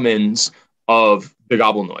shamans of the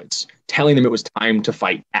goblinoids, telling them it was time to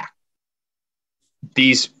fight back.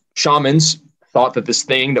 These shamans thought that this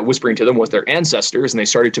thing that whispering to them was their ancestors, and they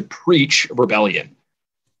started to preach rebellion.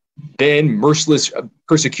 Then merciless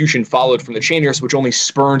persecution followed from the chainers, which only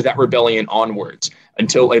spurned that rebellion onwards,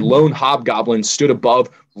 until a lone hobgoblin stood above,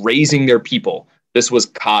 raising their people. This was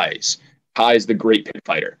Kai's the great pit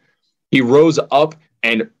fighter. He rose up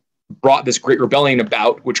and brought this great rebellion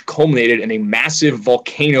about, which culminated in a massive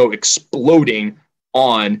volcano exploding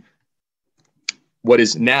on what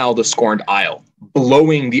is now the Scorned Isle,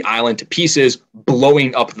 blowing the island to pieces,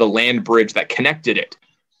 blowing up the land bridge that connected it.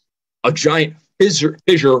 A giant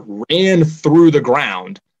fissure ran through the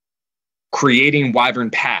ground, creating Wyvern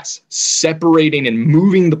Pass, separating and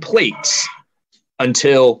moving the plates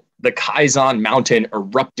until the Kaizen Mountain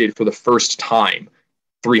erupted for the first time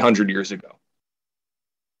 300 years ago.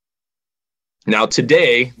 Now,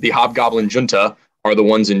 today, the Hobgoblin Junta are the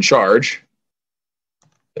ones in charge.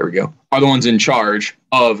 There we go. Are the ones in charge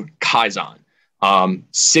of Kaizen. A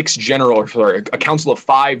council of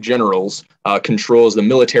 5 generals controls the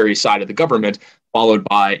military side of the government, followed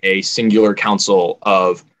by a singular council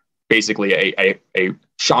of basically a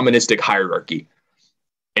shamanistic hierarchy.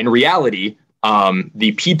 In reality,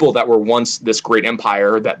 the people that were once this great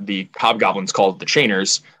empire that the hobgoblins called the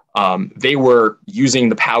Chainers, they were using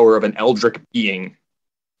the power of an eldritch being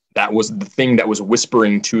that was the thing that was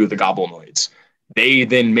whispering to the goblinoids. They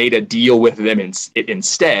then made a deal with them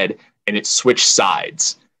instead, and it switched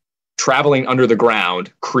sides, traveling under the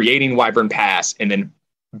ground, creating Wyvern Pass, and then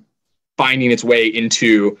finding its way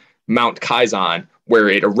into Mount Kaizen, where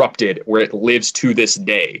it erupted, where it lives to this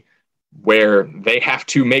day, where they have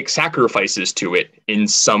to make sacrifices to it in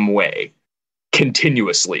some way,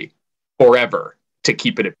 continuously, forever, to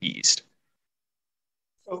keep it appeased.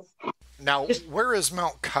 Now, where is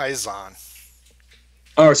Mount Kaizen?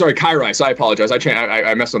 Oh, sorry, Kairos. I apologize.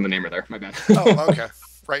 I messed on the name there. My bad. Oh, okay.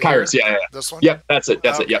 Right Kairos, here? yeah. This one? Yep, that's it.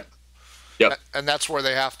 That's okay. it. Yep. And that's where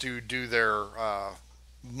they have to do their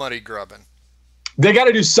money grubbing. They got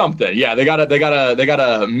to do something. Yeah, they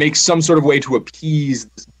gotta make some sort of way to appease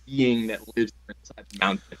this being that lives inside the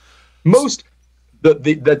mountain.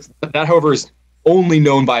 That, however, is only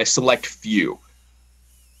known by a select few.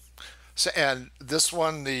 So, and this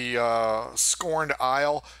one, the Scorned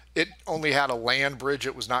Isle, it only had a land bridge.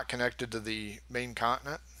 It was not connected to the main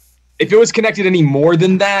continent. If it was connected any more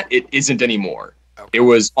than that, it isn't anymore. Okay. It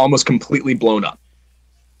was almost completely blown up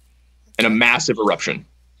in a massive eruption.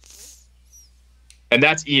 And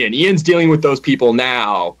that's Ian. Ian's dealing with those people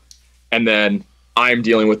now, and then I'm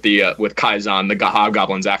dealing with with Kaizen, the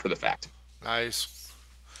hobgoblins, after the fact. Nice.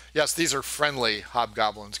 Yes, these are friendly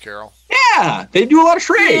hobgoblins, Carol. Yeah, they do a lot of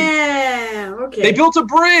trade. Yeah, okay. They built a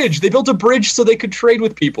bridge. They built a bridge so they could trade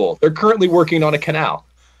with people. They're currently working on a canal.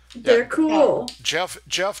 They're cool. Jeff,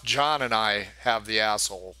 John, and I have the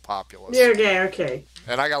asshole populace, Okay.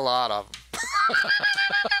 and I got a lot of them.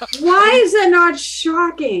 Why is that not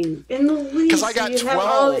shocking in the least? Because I got You have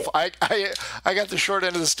all 12. I got the short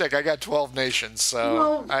end of the stick. I got 12 nations. So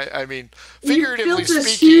Well, I mean, you figuratively built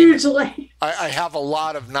this speaking, huge land. I have a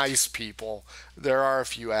lot of nice people. There are a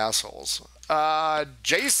few assholes.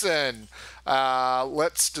 Jason,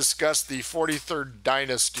 let's discuss the 43rd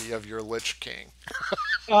dynasty of your Lich King.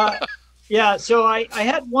 Yeah, so I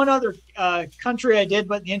had one other country I did,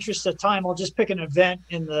 but in the interest of time, I'll just pick an event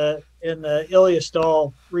in the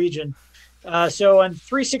Iliastal region. So in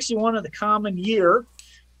 361 of the Common Year,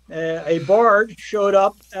 a bard showed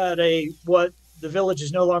up at what the village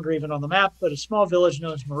is no longer even on the map, but a small village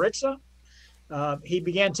known as Maritza. He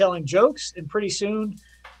began telling jokes, and pretty soon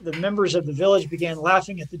the members of the village began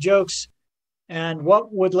laughing at the jokes. And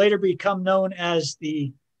what would later become known as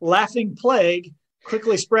the Laughing Plague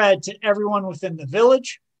quickly spread to everyone within the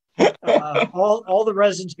village. All the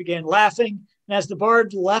residents began laughing. And as the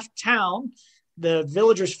bard left town, the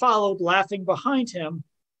villagers followed, laughing behind him,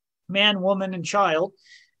 man, woman, and child.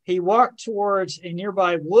 He walked towards a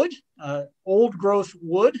nearby wood, old growth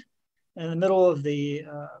wood in the middle of the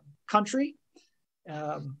country,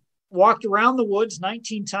 walked around the woods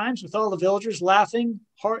 19 times with all the villagers laughing.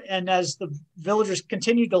 And as the villagers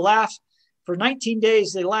continued to laugh, for 19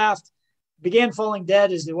 days they laughed, began falling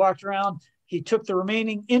dead as they walked around. He took the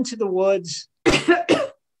remaining into the woods.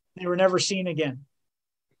 They were never seen again.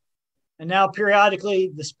 And now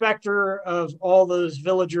periodically the specter of all those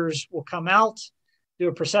villagers will come out, do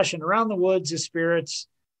a procession around the woods as spirits,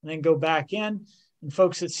 and then go back in. And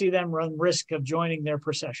folks that see them run risk of joining their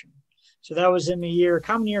procession. So that was in the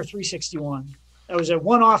Common Year 361. That was a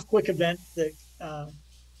one-off quick event, that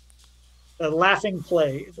the Laughing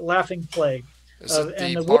Plague.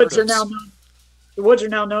 And the woods are now known. The woods are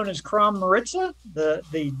now known as Kram Maritza,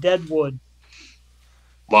 the dead wood.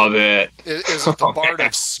 Love it. Is it the Bard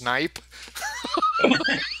of Snipe?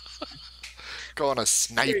 Go on a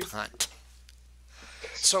snipe hunt.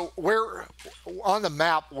 So where on the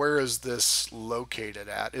map? Where is this located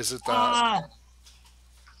at? Is it the?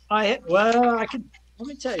 I can let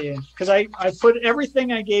me tell you, because I put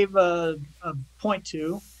everything I gave a point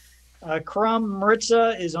to. Kram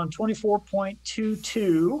Maritza is on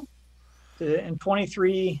 24.22 and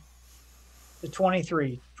 23 to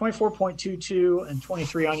 23. 24.22 and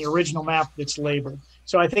 23 on your original map that's labeled.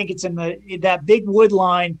 So I think it's in that big wood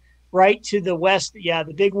line right to the west. Yeah,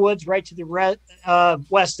 the big woods right to the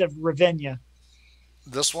west of Ravinia.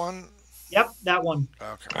 This one? Yep, that one.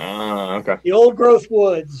 Okay. Okay. The old growth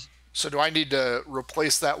woods. So do I need to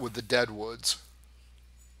replace that with the dead woods?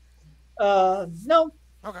 No.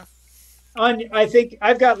 Okay. I think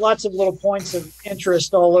I've got lots of little points of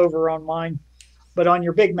interest all over on mine, but on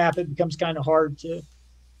your big map, it becomes kind of hard to.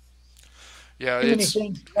 Yeah, too many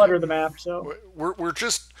things clutter the map. So we're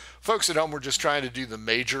just, folks at home, we're just trying to do the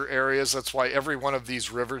major areas. That's why every one of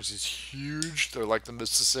these rivers is huge. They're like the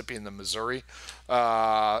Mississippi and the Missouri,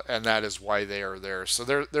 and that is why they are there. So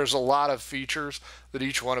there's a lot of features that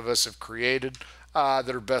each one of us have created that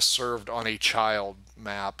are best served on a child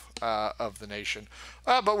map of the nation.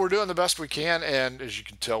 But we're doing the best we can, and as you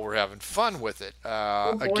can tell, we're having fun with it.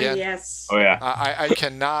 Again, yes. Oh yeah. I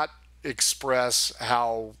cannot express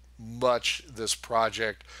how much this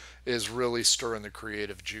project is really stirring the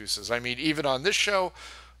creative juices. I mean, even on this show,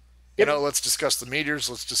 you know, let's discuss the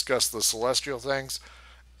meteors, let's discuss the celestial things,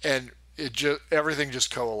 and everything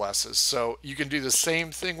just coalesces. So you can do the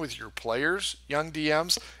same thing with your players, young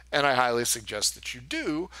DMs, and I highly suggest that you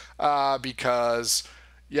do, because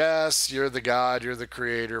yes, you're the god, you're the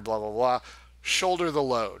creator, blah blah blah. Shoulder the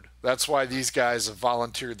load. That's why these guys have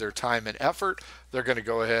volunteered their time and effort. They're going to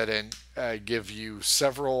go ahead and give you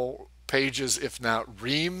several pages, if not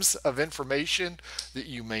reams, of information that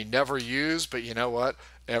you may never use. But you know what?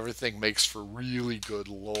 Everything makes for really good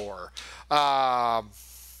lore. And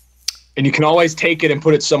you can always take it and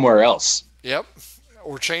put it somewhere else. Yep.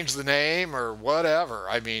 Or change the name or whatever.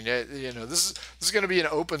 I mean, this is going to be an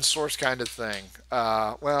open source kind of thing.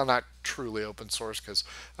 Well, not truly open source, because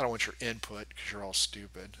I don't want your input, because you're all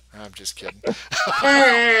stupid. I'm just kidding.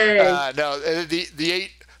 Hey. No,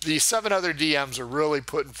 the 7 other DMs are really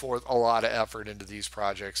putting forth a lot of effort into these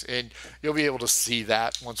projects, and you'll be able to see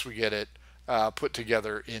that once we get it put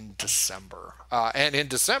together in December. And in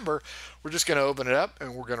December, we're just going to open it up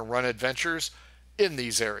and we're going to run adventures in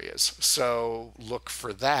these areas. So look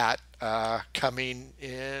for that coming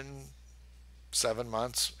in 7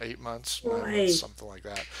 months, 8 months, 9 Right. months, something like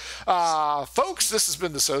that. Folks, this has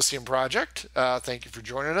been the Socium Project. Thank you for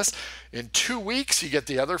joining us. In 2 weeks, you get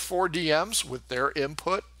the other 4 DMs with their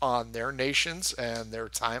input on their nations and their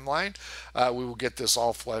timeline. We will get this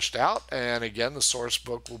all fleshed out. And again, the source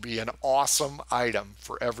book will be an awesome item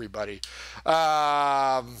for everybody.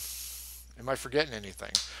 Am I forgetting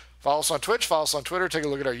anything? Follow us on Twitch, follow us on Twitter, take a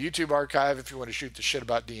look at our YouTube archive. If you want to shoot the shit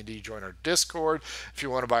about D&D, join our Discord. If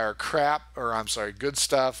you want to buy our good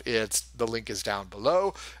stuff, the link is down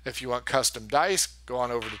below. If you want custom dice, go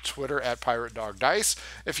on over to Twitter at Pirate Dog Dice.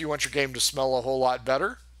 If you want your game to smell a whole lot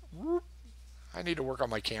better, I need to work on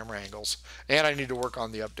my camera angles, and I need to work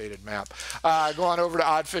on the updated map. Go on over to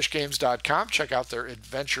oddfishgames.com. Check out their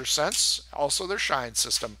Adventure Sense, also their Shine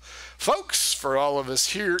system. Folks, for all of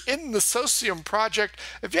us here in the Socium Project,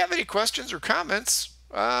 if you have any questions or comments,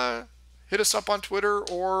 hit us up on Twitter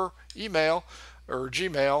or email or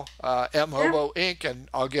Gmail, mhoboinc, and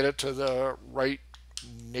I'll get it to the right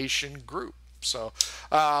nation group. So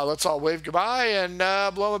let's all wave goodbye and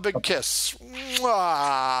blow 'em a big kiss.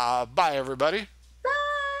 Mwah! Bye, everybody.